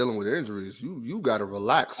 They were dealing with injuries. You got to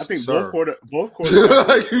relax. I think sir. both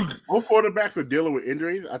quarterbacks were dealing with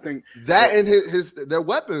injuries. I think that and their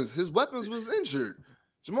weapons. His weapons was injured.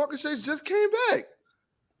 Jamarcus Chase just came back.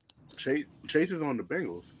 Chase is on the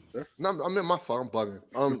Bengals. Sir. No, I'm in my fault. I'm bugging.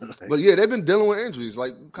 But yeah, they've been dealing with injuries.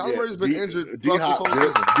 Like Kyler Murray's been injured.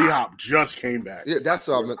 D-Hop just came back. Yeah, that's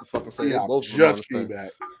what I meant to fucking say. D-Hop both just came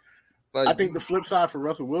back. Like, I think the flip side for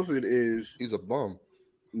Russell Wilson is he's a bum.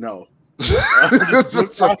 No. The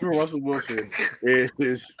flip side for Russell Wilson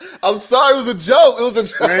is. I'm sorry, it was a joke. It was a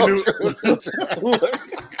joke.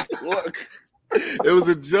 Look. It was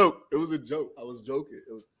a joke. It was a joke. I was joking.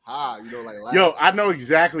 It was like yo, I know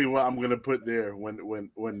exactly what I'm gonna put there when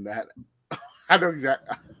that. I know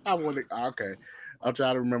exactly. Okay, I'll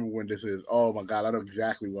try to remember when this is. Oh my god, I know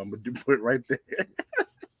exactly what I'm gonna put right there.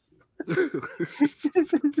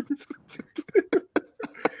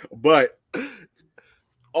 But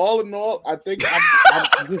all in all, I think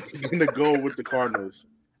I'm just gonna go with the Cardinals.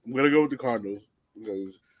 I'm gonna go with the Cardinals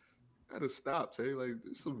because. Gotta stop, Tay. Like,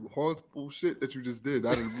 there's some harmful shit that you just did.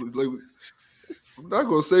 I'm not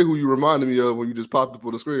gonna say who you reminded me of when you just popped up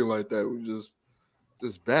on the screen like that. We just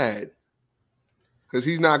bad. Because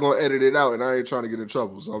he's not gonna edit it out, and I ain't trying to get in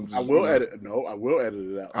trouble. So I'm just. I will edit it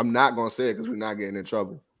out. I'm not gonna say it because we're not getting in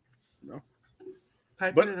trouble. No.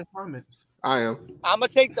 Type it in the comments. I am. I'm gonna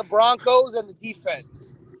take the Broncos and the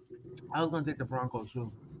defense. I was gonna take the Broncos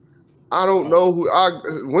too. I don't know who.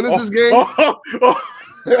 When is this game?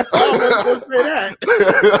 I say that.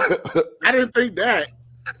 I didn't think that.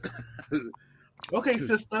 Okay,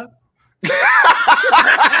 sister.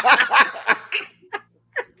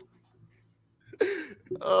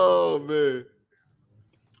 Oh man.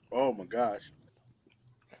 Oh my gosh.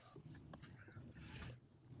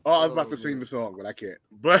 Oh, I was about to sing the song, but I can't.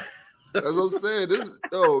 But as I'm saying,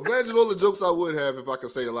 imagine all the jokes I would have if I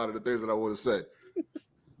could say a lot of the things that I want to say.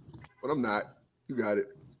 But I'm not. You got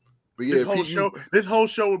it. But yeah, this whole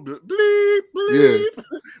show would be bleep, bleep,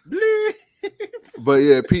 bleep. But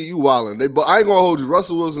yeah, Pete, you wildin'. I ain't gonna hold you.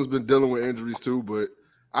 Russell Wilson's been dealing with injuries too, but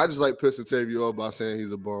I just like pissing Tavia off by saying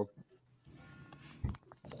he's a bum.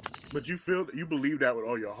 But you believe that with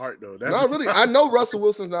all your heart, though. That's not really. I know Russell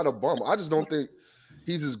Wilson's not a bum. I just don't think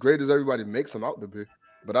he's as great as everybody makes him out to be.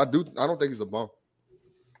 But I don't think he's a bum.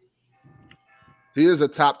 He is a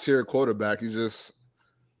top tier quarterback. He's just.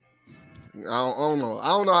 I don't know. I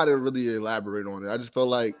don't know how to really elaborate on it. I just felt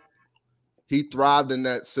like he thrived in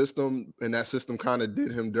that system, and that system kind of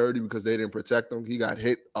did him dirty because they didn't protect him. He got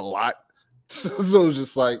hit a lot. So it's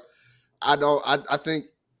just like, I think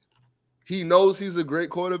he knows he's a great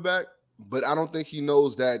quarterback, but I don't think he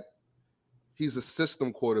knows that he's a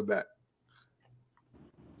system quarterback.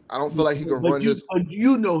 I don't feel like he can run his. But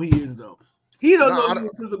you know he is, though. He don't know he's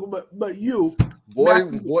a system, but you. Boy.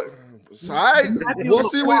 So we'll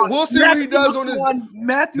see what he does on this.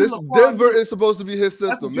 Denver is supposed to be his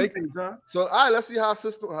system. So all right, let's see how his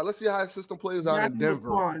system plays out in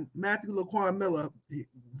Denver. Matthew Laquan Miller,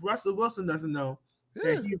 Russell Wilson doesn't know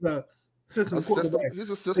that he's a system quarterback. He's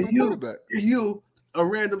a system quarterback. You, a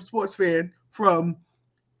random sports fan from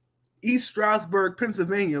East Stroudsburg,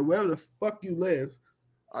 Pennsylvania, wherever the fuck you live.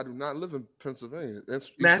 I do not live in Pennsylvania. That's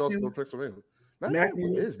East Matthew, Austin, Pennsylvania.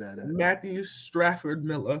 Matthew, where is that at? Matthew Stafford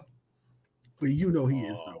Miller. But you know he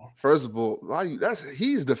is though. First of all,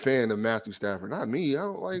 he's the fan of Matthew Stafford, not me. I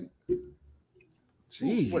don't like.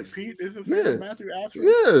 Jeez. Wait, Pete is a fan of Matthew Stafford?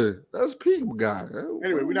 Yeah, that's Pete guy.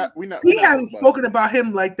 Anyway, we're not. We haven't spoken about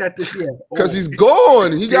him like that this year because he's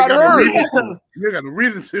gone. He got hurt. You got a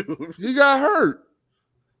reason to. He got hurt.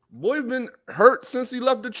 Boy, been hurt since he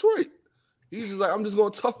left Detroit. He's just like, I'm just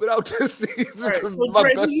gonna tough it out this season because my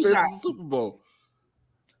best chance is the Super Bowl.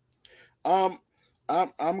 I'm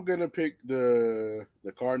gonna pick the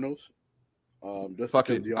Cardinals. Just Fuck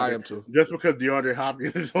it, I am too. Just because DeAndre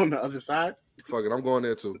Hopkins is on the other side. Fuck it, I'm going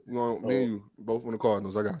there too. Me and you, both on the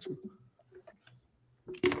Cardinals. I got you.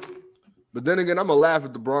 But then again, I'm gonna laugh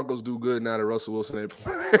if the Broncos do good now that Russell Wilson ain't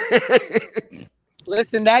playing.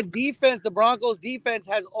 Listen, that defense, the Broncos defense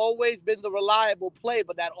has always been the reliable play,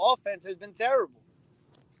 but that offense has been terrible.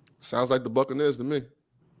 Sounds like the Buccaneers to me.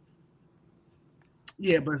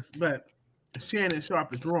 Yeah, but Shannon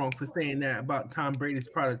Sharp is wrong for saying that about Tom Brady's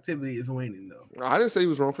productivity is waning, though. I didn't say he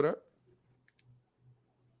was wrong for that.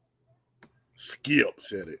 Skip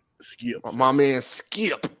said it. Skip. My man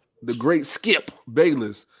Skip, the great Skip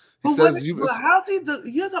Bayless. How's he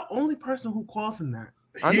you're the only person who calls him that.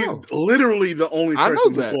 I know. Literally the only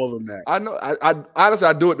person who calls him that. I know. I honestly,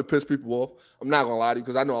 I do it to piss people off. I'm not gonna lie to you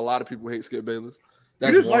because I know a lot of people hate Skip Bayless.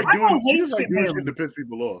 You just like doing shit to piss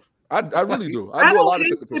people off. I really do. I do don't a lot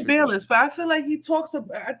hate of shit to piss Bayless, but I feel like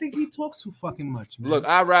I think he talks too fucking much. Man. Look,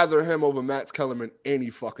 I'd rather him over Max Kellerman any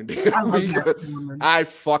fucking day. I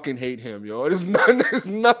fucking hate him, yo. There's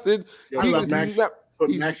nothing. Put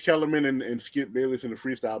Max Kellerman and Skip Bayless in the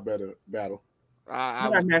freestyle battle. I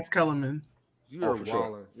got Max Kellerman. You're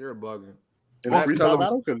sure. You're bugging. In the freestyle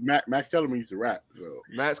battle because Max Kellerman used to rap. So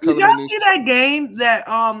Max Kellerman. Did y'all see that game that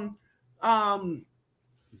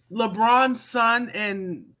LeBron's son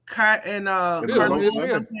and Carmelo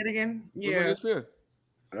played again? Yeah.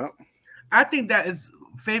 Yep. I think that is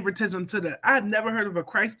favoritism to the. I've never heard of a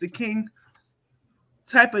Christ the King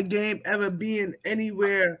type of game ever being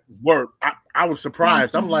anywhere. Word. I was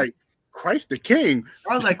surprised. I'm like, Christ the King.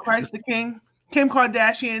 I was like, Christ the King. Kim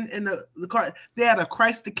Kardashian and the car. They had a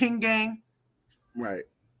Christ the King gang. Right.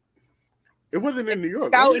 It wasn't in New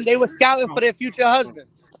York. They were scouting for their future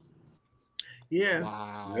husbands. Yeah.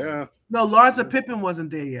 Wow. Yeah. No, Larsa Pippen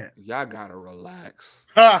wasn't there yet. Y'all gotta relax.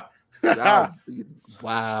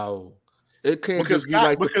 Wow. It can't because just be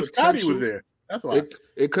like because Scotty was there. That's why.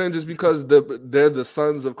 It couldn't just because they're the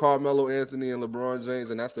sons of Carmelo Anthony and LeBron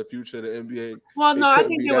James, and that's the future of the NBA. Well, no, I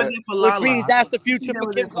think they were there for Lala. Which means that's the future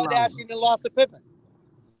for Kim Kardashian and Larsa Pippen.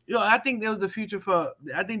 Yo, I think there was the future for.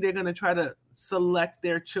 I think they're gonna try to select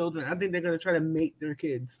their children. I think they're gonna try to mate their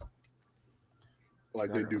kids.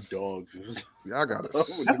 Like they do dogs. Y'all got it.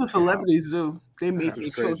 That's what celebrities do. They mate their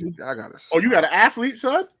children. I got it. Oh, you got an athlete,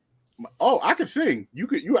 son? Oh, I can sing. You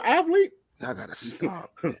an athlete? I gotta stop.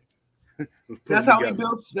 That's how we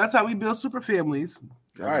build. That's how we build super families.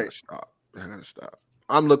 I gotta stop.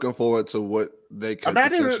 I'm looking forward to what they can.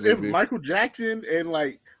 Imagine if Michael Jackson and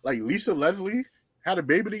like Lisa Leslie had a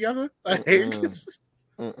baby together. Or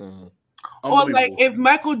like if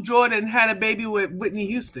Michael Jordan had a baby with Whitney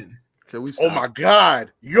Houston. Can we stop? Oh my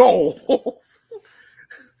God, yo!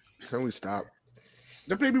 Can we stop?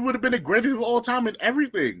 The baby would have been the greatest of all time in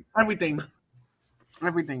everything. Everything.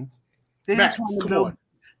 They're Matt,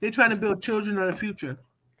 They're trying to build children of the future.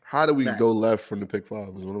 How do we go left from the pick five?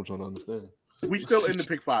 Is what I'm trying to understand. We still in the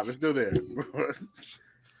pick five. It's still there.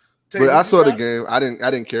 But I saw the game. I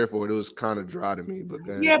didn't care for it. It was kind of dry to me. But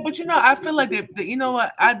then, yeah, but I feel like you know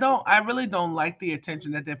what? I really don't like the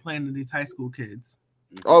attention that they're playing to these high school kids.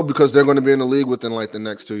 Oh, because they're going to be in the league within like the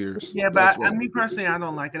next 2 years. Yeah, but me personally, I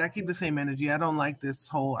don't like it. I keep the same energy. I don't like this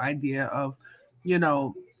whole idea of,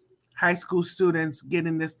 high school students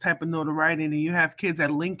getting this type of notoriety, and you have kids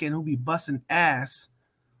at Lincoln who be busting ass,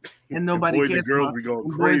 and nobody cares. The girls be going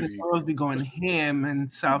crazy. The girls be going ham and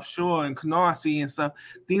South Shore and Canarsie and stuff.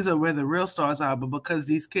 These are where the real stars are, but because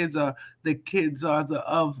these kids are the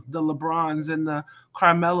of the LeBrons and the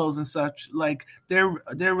Carmelos and such, like they're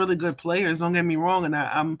really good players. Don't get me wrong, and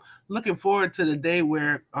I'm looking forward to the day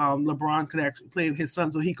where LeBron could actually play with his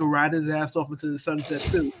son so he could ride his ass off into the sunset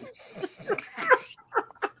too.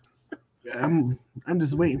 I'm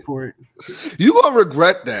just waiting for it. You gonna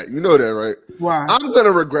regret that. You know that, right? Why? I'm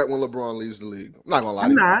gonna regret when LeBron leaves the league. I'm not gonna lie.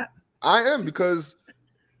 I'm not. I am because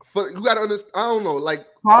you gotta understand. I don't know, like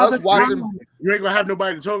us watching. You ain't gonna have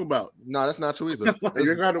nobody to talk about. No, that's not true either.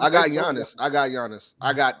 I got Giannis.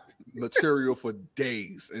 I got material for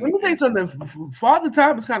days. Let me tell you something. Father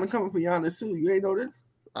time is kind of coming for Giannis too. You ain't know this?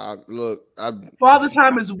 Father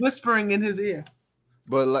Time is whispering in his ear.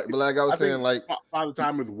 But like I was saying, like Father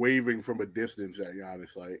Time is waving from a distance at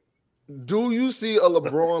Giannis. Like, do you see a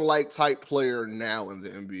LeBron-like type player now in the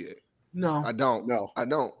NBA? No, I don't. No, I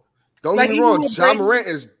don't. Don't get me wrong. Ja Morant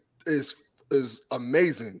is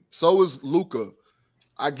amazing. So is Luka.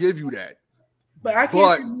 I give you that. But I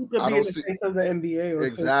can't see Luka being the face of the NBA. Or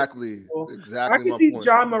exactly. I can see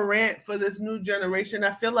Ja Morant for this new generation.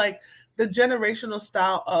 I feel like the generational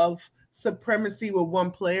style of supremacy with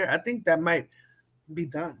one player, I think that might be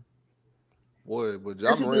done. Boy, but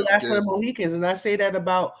Ja this is the last of the Mohicans, and I say that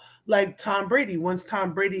about like Tom Brady. Once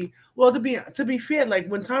Tom Brady, well, to be fair, like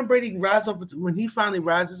when Tom Brady when he finally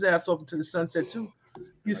rises his ass over to the sunset too,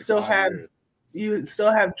 you still have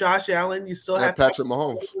Josh Allen, you still have Patrick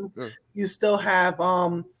Mahomes, you still have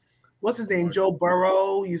what's his name, Joe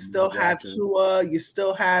Burrow, you still have Tua, you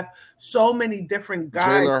still have so many different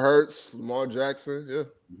guys. Jalen Hurts, Lamar Jackson, yeah.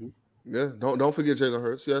 Don't forget Jalen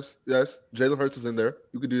Hurts. Yes, Jalen Hurts is in there.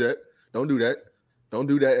 You could do that. Don't do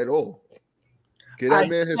that at all. I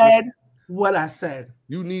said what I said.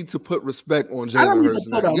 You need to put respect on Jalen Hurts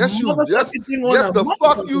now. Yes, the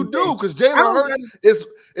fuck you do, because Jalen Hurts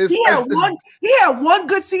is he had one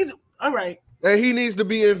good season. All right. And he needs to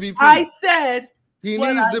be MVP. I said he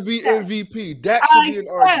needs to be MVP. That should be an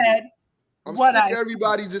argument. I'm sick of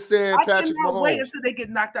everybody just saying Patrick Mahomes. Wait until they get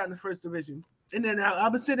knocked out in the first division. And then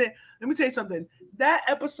I'm sitting. Let me tell you something. That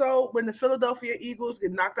episode when the Philadelphia Eagles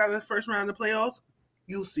get knocked out in the first round of the playoffs,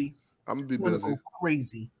 you'll see. I'm gonna be busy. Go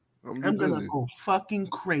crazy. I'm gonna go fucking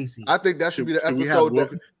crazy. I think that should be the episode.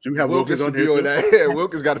 Do we have Wilkins on that? Yeah,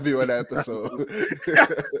 Wilkins got to be on that episode.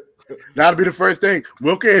 That'll be the first thing.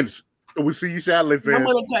 Wilkins, we'll see you Saturday, fam.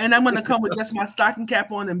 I'm gonna come with just my stocking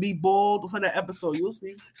cap on and be bald for that episode. You'll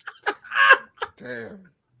see. Damn.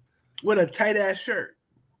 With a tight ass shirt.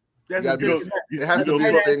 It has to be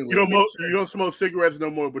a singlet. You don't smoke cigarettes no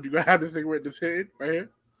more, but you gonna have the cigarette that's hidden right here.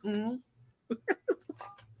 Mm-hmm.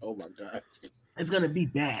 Oh my god, it's gonna be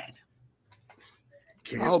bad.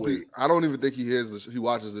 I hope I don't even think he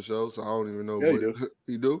watches the show, so I don't even know. Yeah,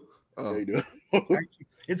 he do. Yeah, he do.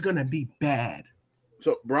 It's gonna be bad.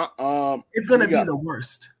 So, it's gonna be the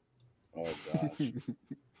worst. Oh gosh.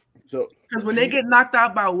 So, because when they get knocked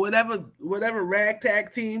out by whatever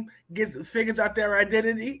ragtag team figures out their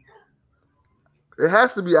identity, it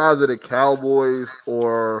has to be either the Cowboys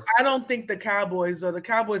or I don't think the Cowboys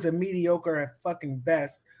are mediocre at fucking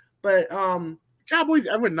best. But Cowboys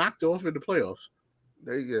ever knocked off in the playoffs?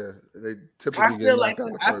 They typically. I feel like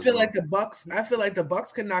the Bucks. I feel like the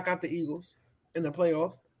Bucks can knock out the Eagles in the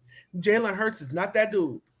playoffs. Jalen Hurts is not that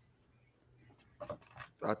dude.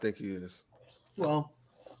 I think he is. Well,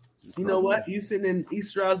 you know what? You sitting in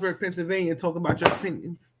East Stroudsburg, Pennsylvania, talking about your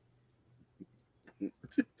opinions.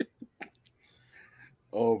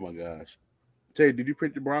 Oh my gosh. Tay, did you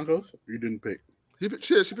pick the Broncos? Or you didn't pick? She picked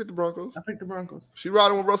the Broncos. I picked the Broncos. She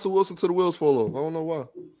riding with Russell Wilson till the wheels fall off. I don't know why.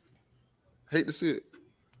 Hate to see it.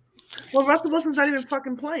 Well, Russell Wilson's not even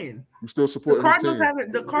fucking playing. I'm still supporting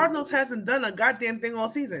the Cardinals hasn't done a goddamn thing all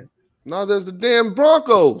season. No, there's the damn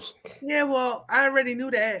Broncos. Yeah, well, I already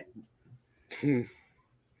knew that.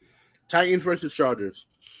 Titans versus Chargers.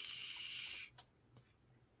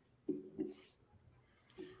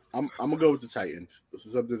 I'm gonna go with the Titans. This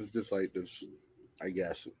is something just like this, I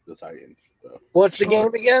guess. The Titans. What's the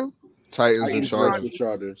game again? Titans and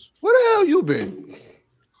Chargers. Where the hell you been?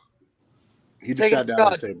 He just sat down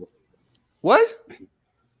at the table. What?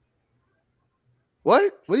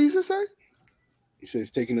 What? What did he just say? He says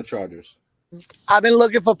he's taking the Chargers. I've been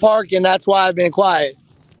looking for parking. That's why I've been quiet.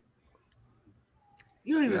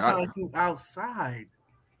 You don't even sound like you outside.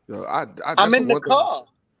 Yo, I'm in the car.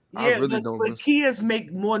 Yeah, really but Kias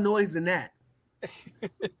make more noise than that.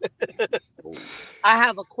 I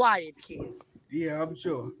have a quiet kid. Yeah, I'm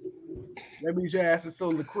sure. That means your ass is still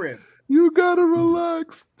in the crib. You gotta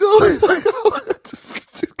relax.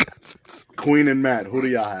 Queen and Matt, who do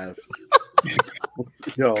y'all have?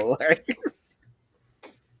 Yo,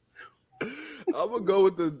 I'm gonna go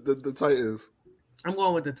with the Titans. I'm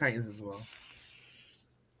going with the Titans as well.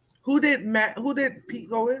 Who did Pete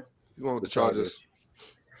go with? You going with the Chargers?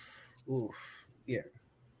 Oof. Yeah.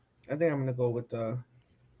 I think I'm gonna go with the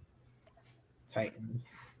Titans.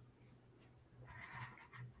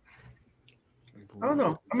 I don't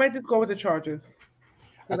know. I might just go with the Chargers.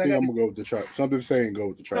 I think I'm gonna go with the Chargers. Something's saying go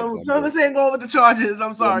with the Chargers. Something's saying go with the Chargers.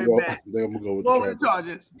 I'm sorry, man. I think I'm gonna go with the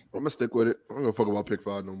Chargers. I'm gonna stick with it. I'm gonna fuck about pick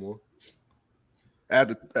 5 no more.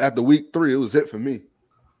 After week 3, it was it for me.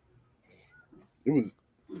 It was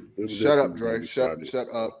shut up, Dre. Shut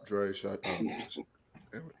up, Dre. Shut up.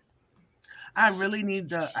 I really need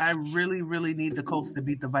the Colts to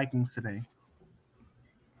beat the Vikings today.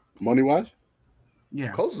 Money wise?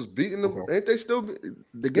 Yeah. Colts is beating them. Ain't they still?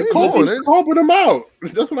 The game Colts on, is stomping them out.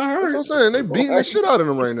 That's what I heard. That's what I'm saying. They beating the shit out of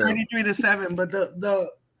them right now. 33-7, but the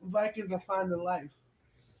Vikings are finding life.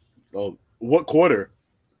 Oh, what quarter?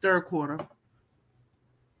 Third quarter.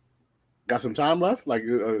 Got some time left? Like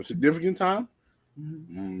a significant time?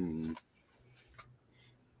 Mm-hmm.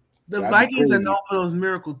 The Vikings are known for those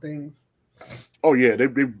miracle things. Oh yeah, they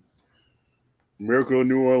Miracle in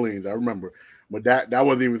New Orleans. I remember, but that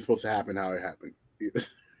wasn't even supposed to happen. How it happened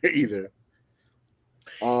either.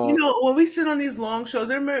 You know, when we sit on these long shows,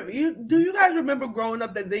 do you guys remember growing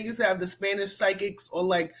up that they used to have the Spanish psychics or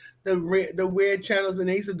like the weird channels, and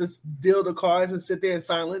they used to just deal the cards and sit there in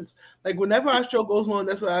silence? Like whenever our show goes on,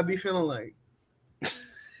 that's what I'd be feeling like.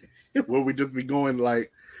 Will we just be going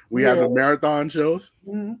like we have the marathon shows?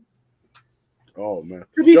 Mm-hmm. Oh man!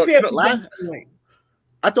 To be fair,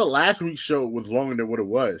 I thought last week's show was longer than what it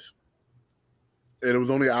was, and it was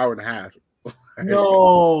only an hour and a half.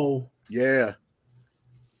 No. Yeah.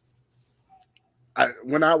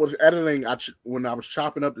 When I was editing, when I was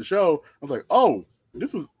chopping up the show, I was like, "Oh,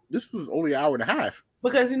 this was only an hour and a half."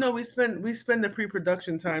 Because we spend the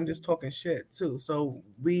pre-production time just talking shit too, so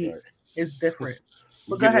it's different.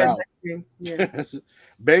 But go ahead. Yeah.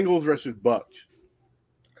 Bengals versus Bucks.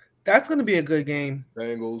 That's gonna be a good game.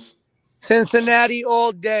 Bengals. Cincinnati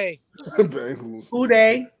all day. Bengals. Who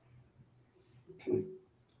they?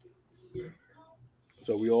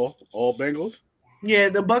 So we all Bengals? Yeah,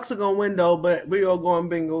 the Bucks are gonna win though, but we all going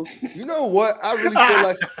Bengals. You know what? I really feel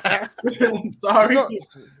like. Sorry.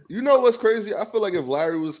 You know what's crazy? I feel like if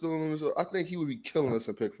Larry was still on the show, I think he would be killing us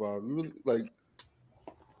in pick 5. You really like,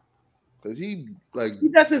 because he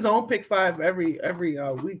does his own pick 5 every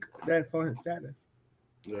week. That's on his status.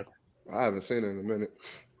 Yeah, I haven't seen it in a minute.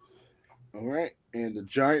 All right, and the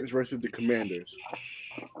Giants versus the Commanders.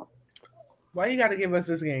 Why you got to give us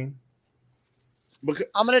this game? Because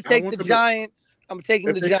I'm gonna take the Giants. I'm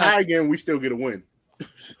taking the Giants. If they tie again, we still get a win.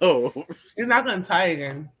 So it's not gonna tie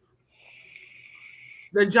again.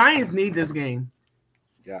 The Giants need this game.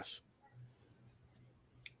 Yes.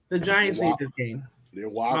 The Giants need this game. Their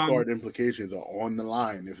wild card implications are on the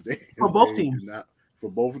line if they for both teams.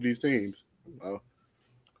 For both of these teams.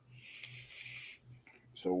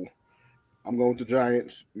 So I'm going with the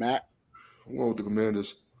Giants. Matt? I'm going with the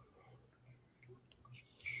Commanders.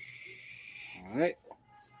 All right.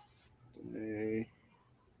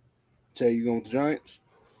 Tay, you going with the Giants?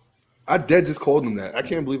 I just called them that. I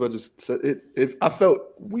can't believe I just said it. I felt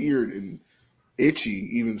weird and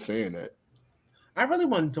itchy even saying that. I really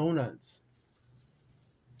want donuts.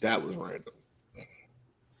 That was random.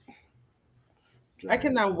 I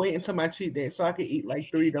cannot wait until my cheat day so I can eat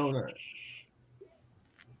like 3 donuts.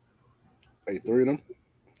 Hey, 3 of them?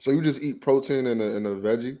 So you just eat protein and a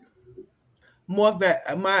veggie? More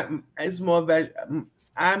it's more veg.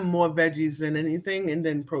 I'm more veggies than anything, and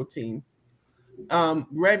then protein.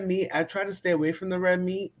 Red meat. I try to stay away from the red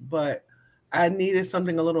meat, but I needed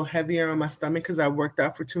something a little heavier on my stomach because I worked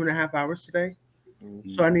out for 2.5 hours today. Mm-hmm.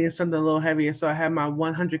 So I needed something a little heavier. So I had my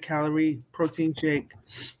 100-calorie protein shake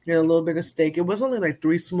and a little bit of steak. It was only like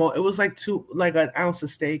 3 small. It was like an ounce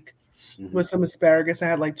of steak with some asparagus. I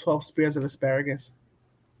had like 12 spears of asparagus.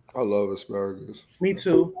 I love asparagus. Me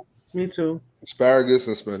too. Asparagus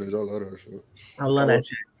and spinach. I love that shit. I love that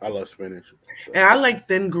shit. I love spinach. And I like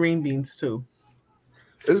thin green beans too.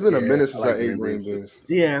 It's been a minute since I ate green beans.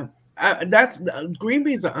 Yeah. Green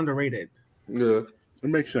beans are underrated. Yeah. It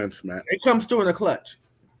makes sense, Matt. It comes through in a clutch.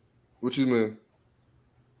 What you mean?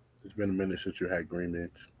 It's been a minute since you had green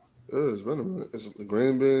beans. Yeah, it's been a minute. It's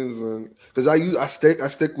green beans and because I stick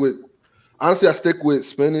with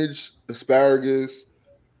spinach, asparagus,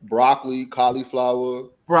 broccoli, cauliflower.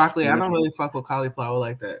 Broccoli. I don't really fuck with cauliflower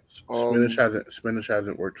like that. Spinach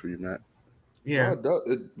hasn't worked for you, Matt. Yeah.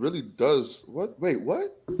 It really does. What? Wait,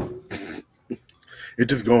 what?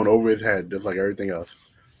 It's just going over his head, just like everything else.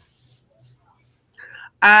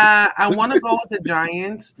 I want to go with the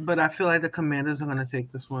Giants, but I feel like the Commanders are going to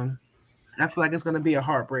take this one. I feel like it's going to be a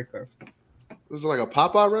heartbreaker. This is like a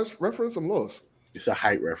Popeye reference? I'm lost. It's a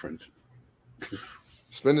height reference.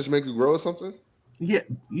 Spinach make you grow or something? Yeah.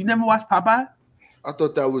 You never watched Popeye? I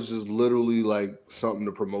thought that was just literally like something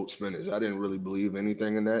to promote spinach. I didn't really believe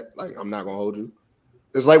anything in that. Like, I'm not going to hold you.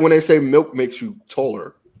 It's like when they say milk makes you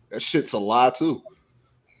taller. That shit's a lie, too.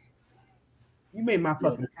 You made my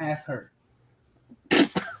fucking ass hurt.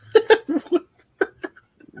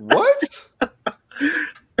 What?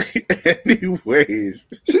 Anyways.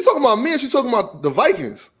 She's talking about me and she's talking about the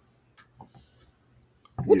Vikings.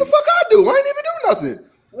 What the fuck I do? I ain't even do nothing.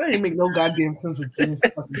 That ain't make no goddamn sense with this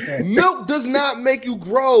fucking thing. Milk does not make you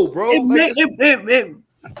grow, bro.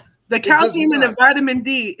 The calcium and the vitamin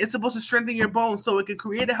D is supposed to strengthen your bones so it can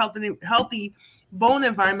create a healthy bone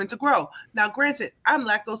environment to grow. Now, granted, I'm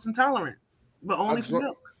lactose intolerant, but only for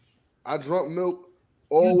milk. I drank milk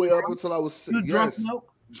all the way up until I was 6. You drank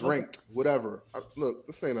milk? Drank, whatever. Look,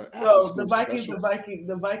 this ain't an No, the Vikings are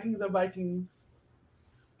Vikings.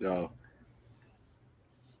 No.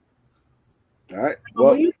 All right.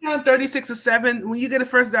 Well, when you count 36 or 7, when you get a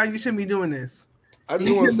first down, you shouldn't be doing this. I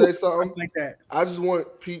just want to say something like that. I just want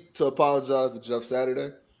Pete to apologize to Jeff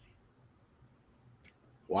Saturday.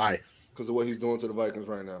 Why? Because of what he's doing to the Vikings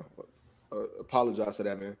right now. Apologize to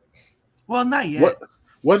that man. Well, not yet.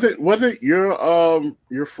 Was it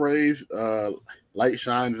your phrase? Light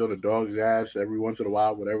shines on a dog's ass every once in a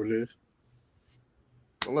while, whatever it is.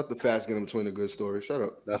 Don't let the fast get in between the good story. Shut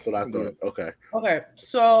up. That's what I thought. Okay. Okay.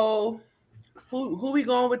 So, who we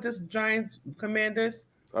going with this Giants Commanders?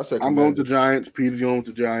 I said I'm going with the Giants. Peter's going with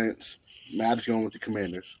the Giants. Matt's going with the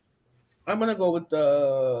Commanders. I'm gonna go with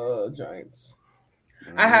the Giants.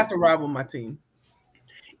 I have to ride with my team,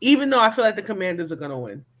 even though I feel like the Commanders are gonna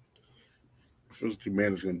win. I feel like the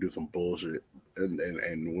Commanders are gonna do some bullshit and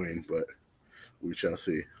win, but we shall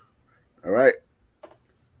see. All right.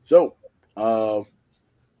 So, we'll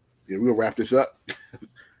wrap this up.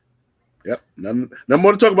 Yep. Nothing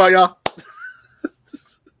more to talk about, y'all.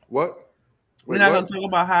 What? We're not going to talk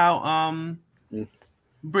about how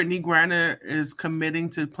Brittany Griner is committing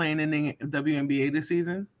to playing in the WNBA this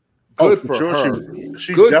season. Good for her.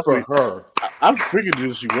 She Good definitely, for her. I figured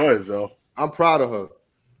that she was, though. I'm proud of her.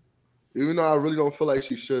 Even though I really don't feel like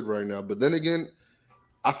she should right now. But then again,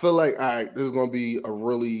 I feel like, all right, this is going to be a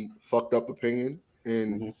really fucked up opinion.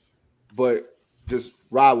 But just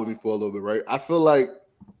ride with me for a little bit, right? I feel like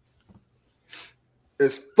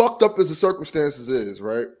as fucked up as the circumstances is,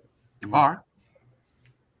 right?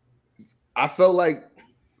 I felt like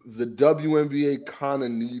the WNBA kind of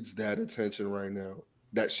needs that attention right now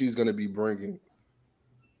that she's going to be bringing.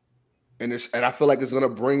 And I feel like it's going to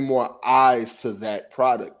bring more eyes to that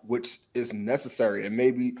product, which is necessary. And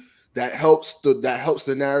maybe that helps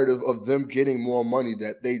the narrative of them getting more money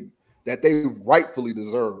that they rightfully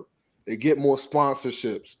deserve. They get more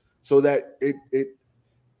sponsorships so that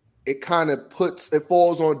it kind of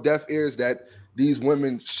falls on deaf ears that these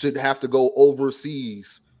women should have to go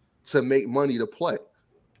overseas to make money to play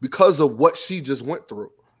because of what she just went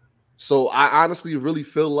through. So I honestly really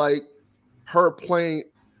feel like her playing,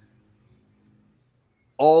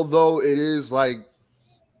 although it is like,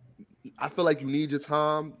 I feel like you need your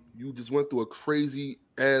time. You just went through a crazy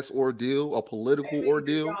ass ordeal, a political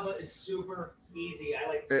ordeal. It's super easy. I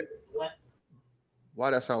like it.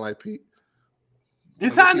 Why that sound like Pete?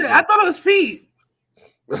 It sounded. I thought it was Pete.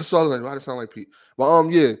 That's what I was like. Why does it sound like Pete? But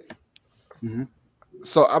yeah. Mm-hmm.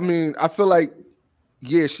 So I mean, I feel like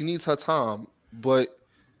she needs her time, but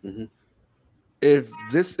if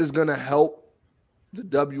this is gonna help the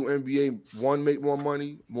WNBA make more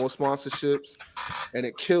money, more sponsorships, and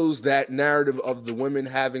it kills that narrative of the women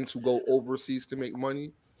having to go overseas to make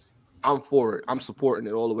money, I'm for it. I'm supporting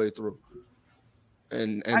it all the way through,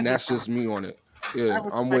 and that's just me on it. Yeah,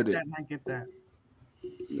 I'm with it. I get that.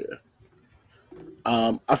 Yeah.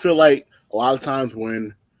 I feel like a lot of times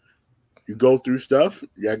when you go through stuff,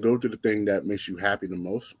 you gotta go through the thing that makes you happy the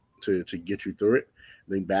most to get you through it.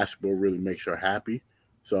 I think basketball really makes her happy.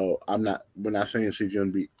 So we're not saying she's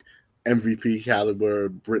gonna be MVP caliber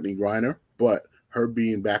Brittany Griner, but her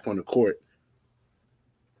being back on the court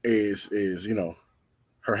is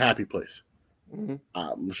her happy place. Mm-hmm.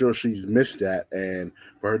 I'm sure she's missed that, and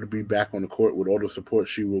for her to be back on the court with all the support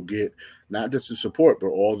she will get, not just the support, but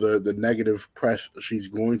all the negative press she's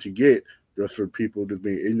going to get just for people just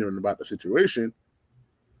being ignorant about the situation,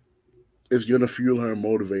 is going to fuel her and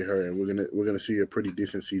motivate her, and we're gonna see a pretty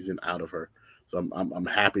decent season out of her. So I'm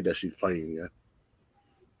happy that she's playing. Yeah,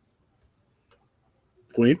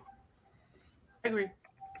 Queen. I agree.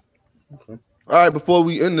 Okay. All right. Before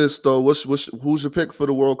we end this, though, who's your pick for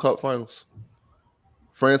the World Cup Finals?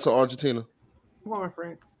 France or Argentina? I'm going with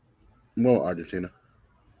France. I'm going with Argentina.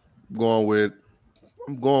 I'm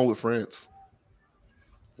going with France.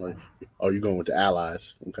 Oh, you're going with the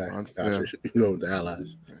Allies. Okay. Gotcha. Yeah. You're going with the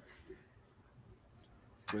Allies.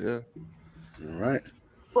 Yeah. All right.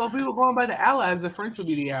 Well, if we were going by the Allies, the French would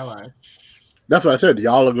be the Allies. That's what I said.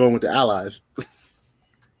 Y'all are going with the Allies.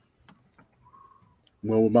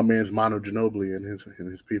 Well, with my man's Manu Ginobili and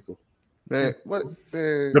his people. Man, what?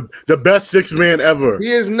 Man. The best six man ever. He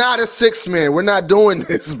is not a six man. We're not doing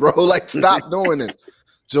this, bro. Like, stop doing this.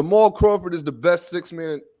 Jamal Crawford is the best six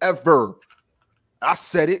man ever. I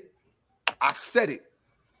said it.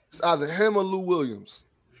 It's either him or Lou Williams.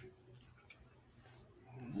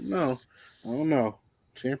 No, I don't know.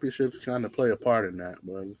 Championships kind of play a part in that,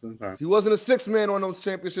 but sometimes he wasn't a 6-man on those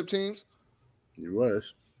championship teams. He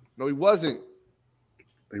was. No, he wasn't.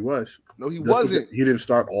 He was. No, he wasn't. He didn't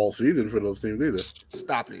start all season for those teams either.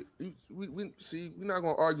 Stop it. We see, we're not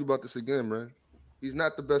gonna argue about this again, man. He's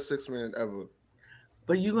not the best 6-man ever.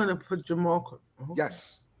 But you're gonna put Jamal. Okay.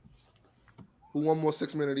 Yes. Who won more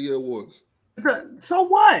 6-man of the year awards? So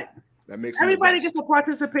what? That makes everybody gets a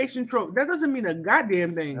participation trophy. That doesn't mean a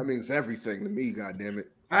goddamn thing. That means everything to me. Goddamn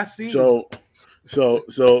it. I see. So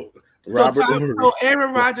Robert. So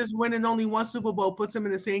Aaron Rodgers winning only one Super Bowl puts him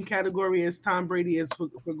in the same category as Tom Brady is for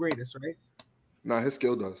greatest, right? Nah, his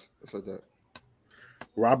skill does. It's like that.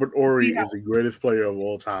 Robert Ory is the greatest player of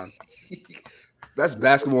all time. That's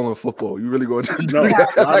basketball and football. You really going to do no?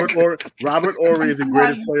 that? Robert Ory is the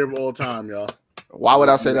greatest player of all time, y'all. Why would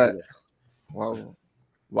I say that?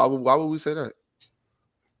 Why would we say that?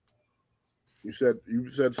 You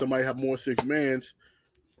said somebody have more 6-mans.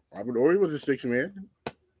 Robert Ory was a 6-man.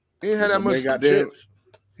 He didn't have that much goddamn.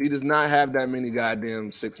 He does not have that many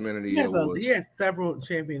goddamn 6-man of the year awards. He has several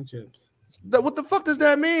championships. What the fuck does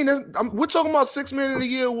that mean? We're talking about 6-man of the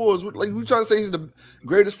year awards. Like we trying to say he's the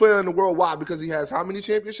greatest player in the world. Why? Because he has how many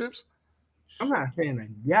championships? I'm not saying a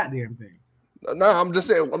goddamn thing. No, I'm just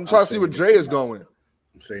saying. I'm trying to see where Dre is going.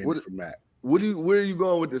 I'm saying it for Matt. Where are you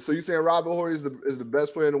going with this? So you're saying Robert Horry is the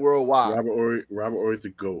best player in the world? Why? Robert Horry is the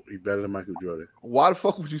GOAT. He's better than Michael Jordan. Why the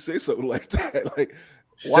fuck would you say something like that? Like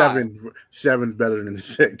seven's better than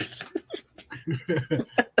 6.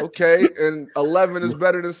 Okay, and 11 is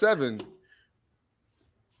better than 7.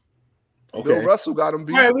 Okay. Bill Russell got him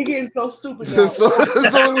beat. All right, we getting so stupid now. so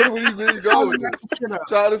where you go with this? Try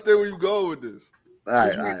to understand where you go with this.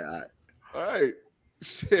 All right.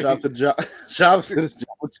 Shit. Shout out to the John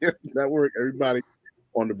Network, everybody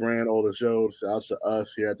on the brand, all the shows. Shout out to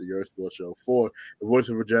us here at the Yerrr Sports Show. For the voice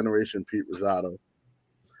of a generation, Pete Rosado.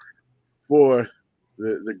 For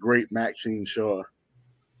the great Maxine Shaw.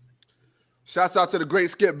 Shouts out to the great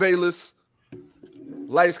Skip Bayless,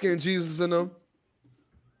 light skinned Jesus in them.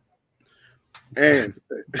 And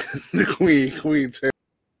the Queen Taylor.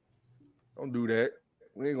 Don't do that.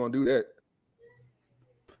 We ain't gonna do that.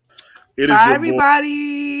 Bye, everybody.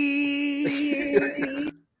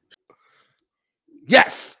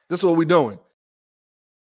 Yes, this is what we're doing.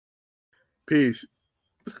 Peace.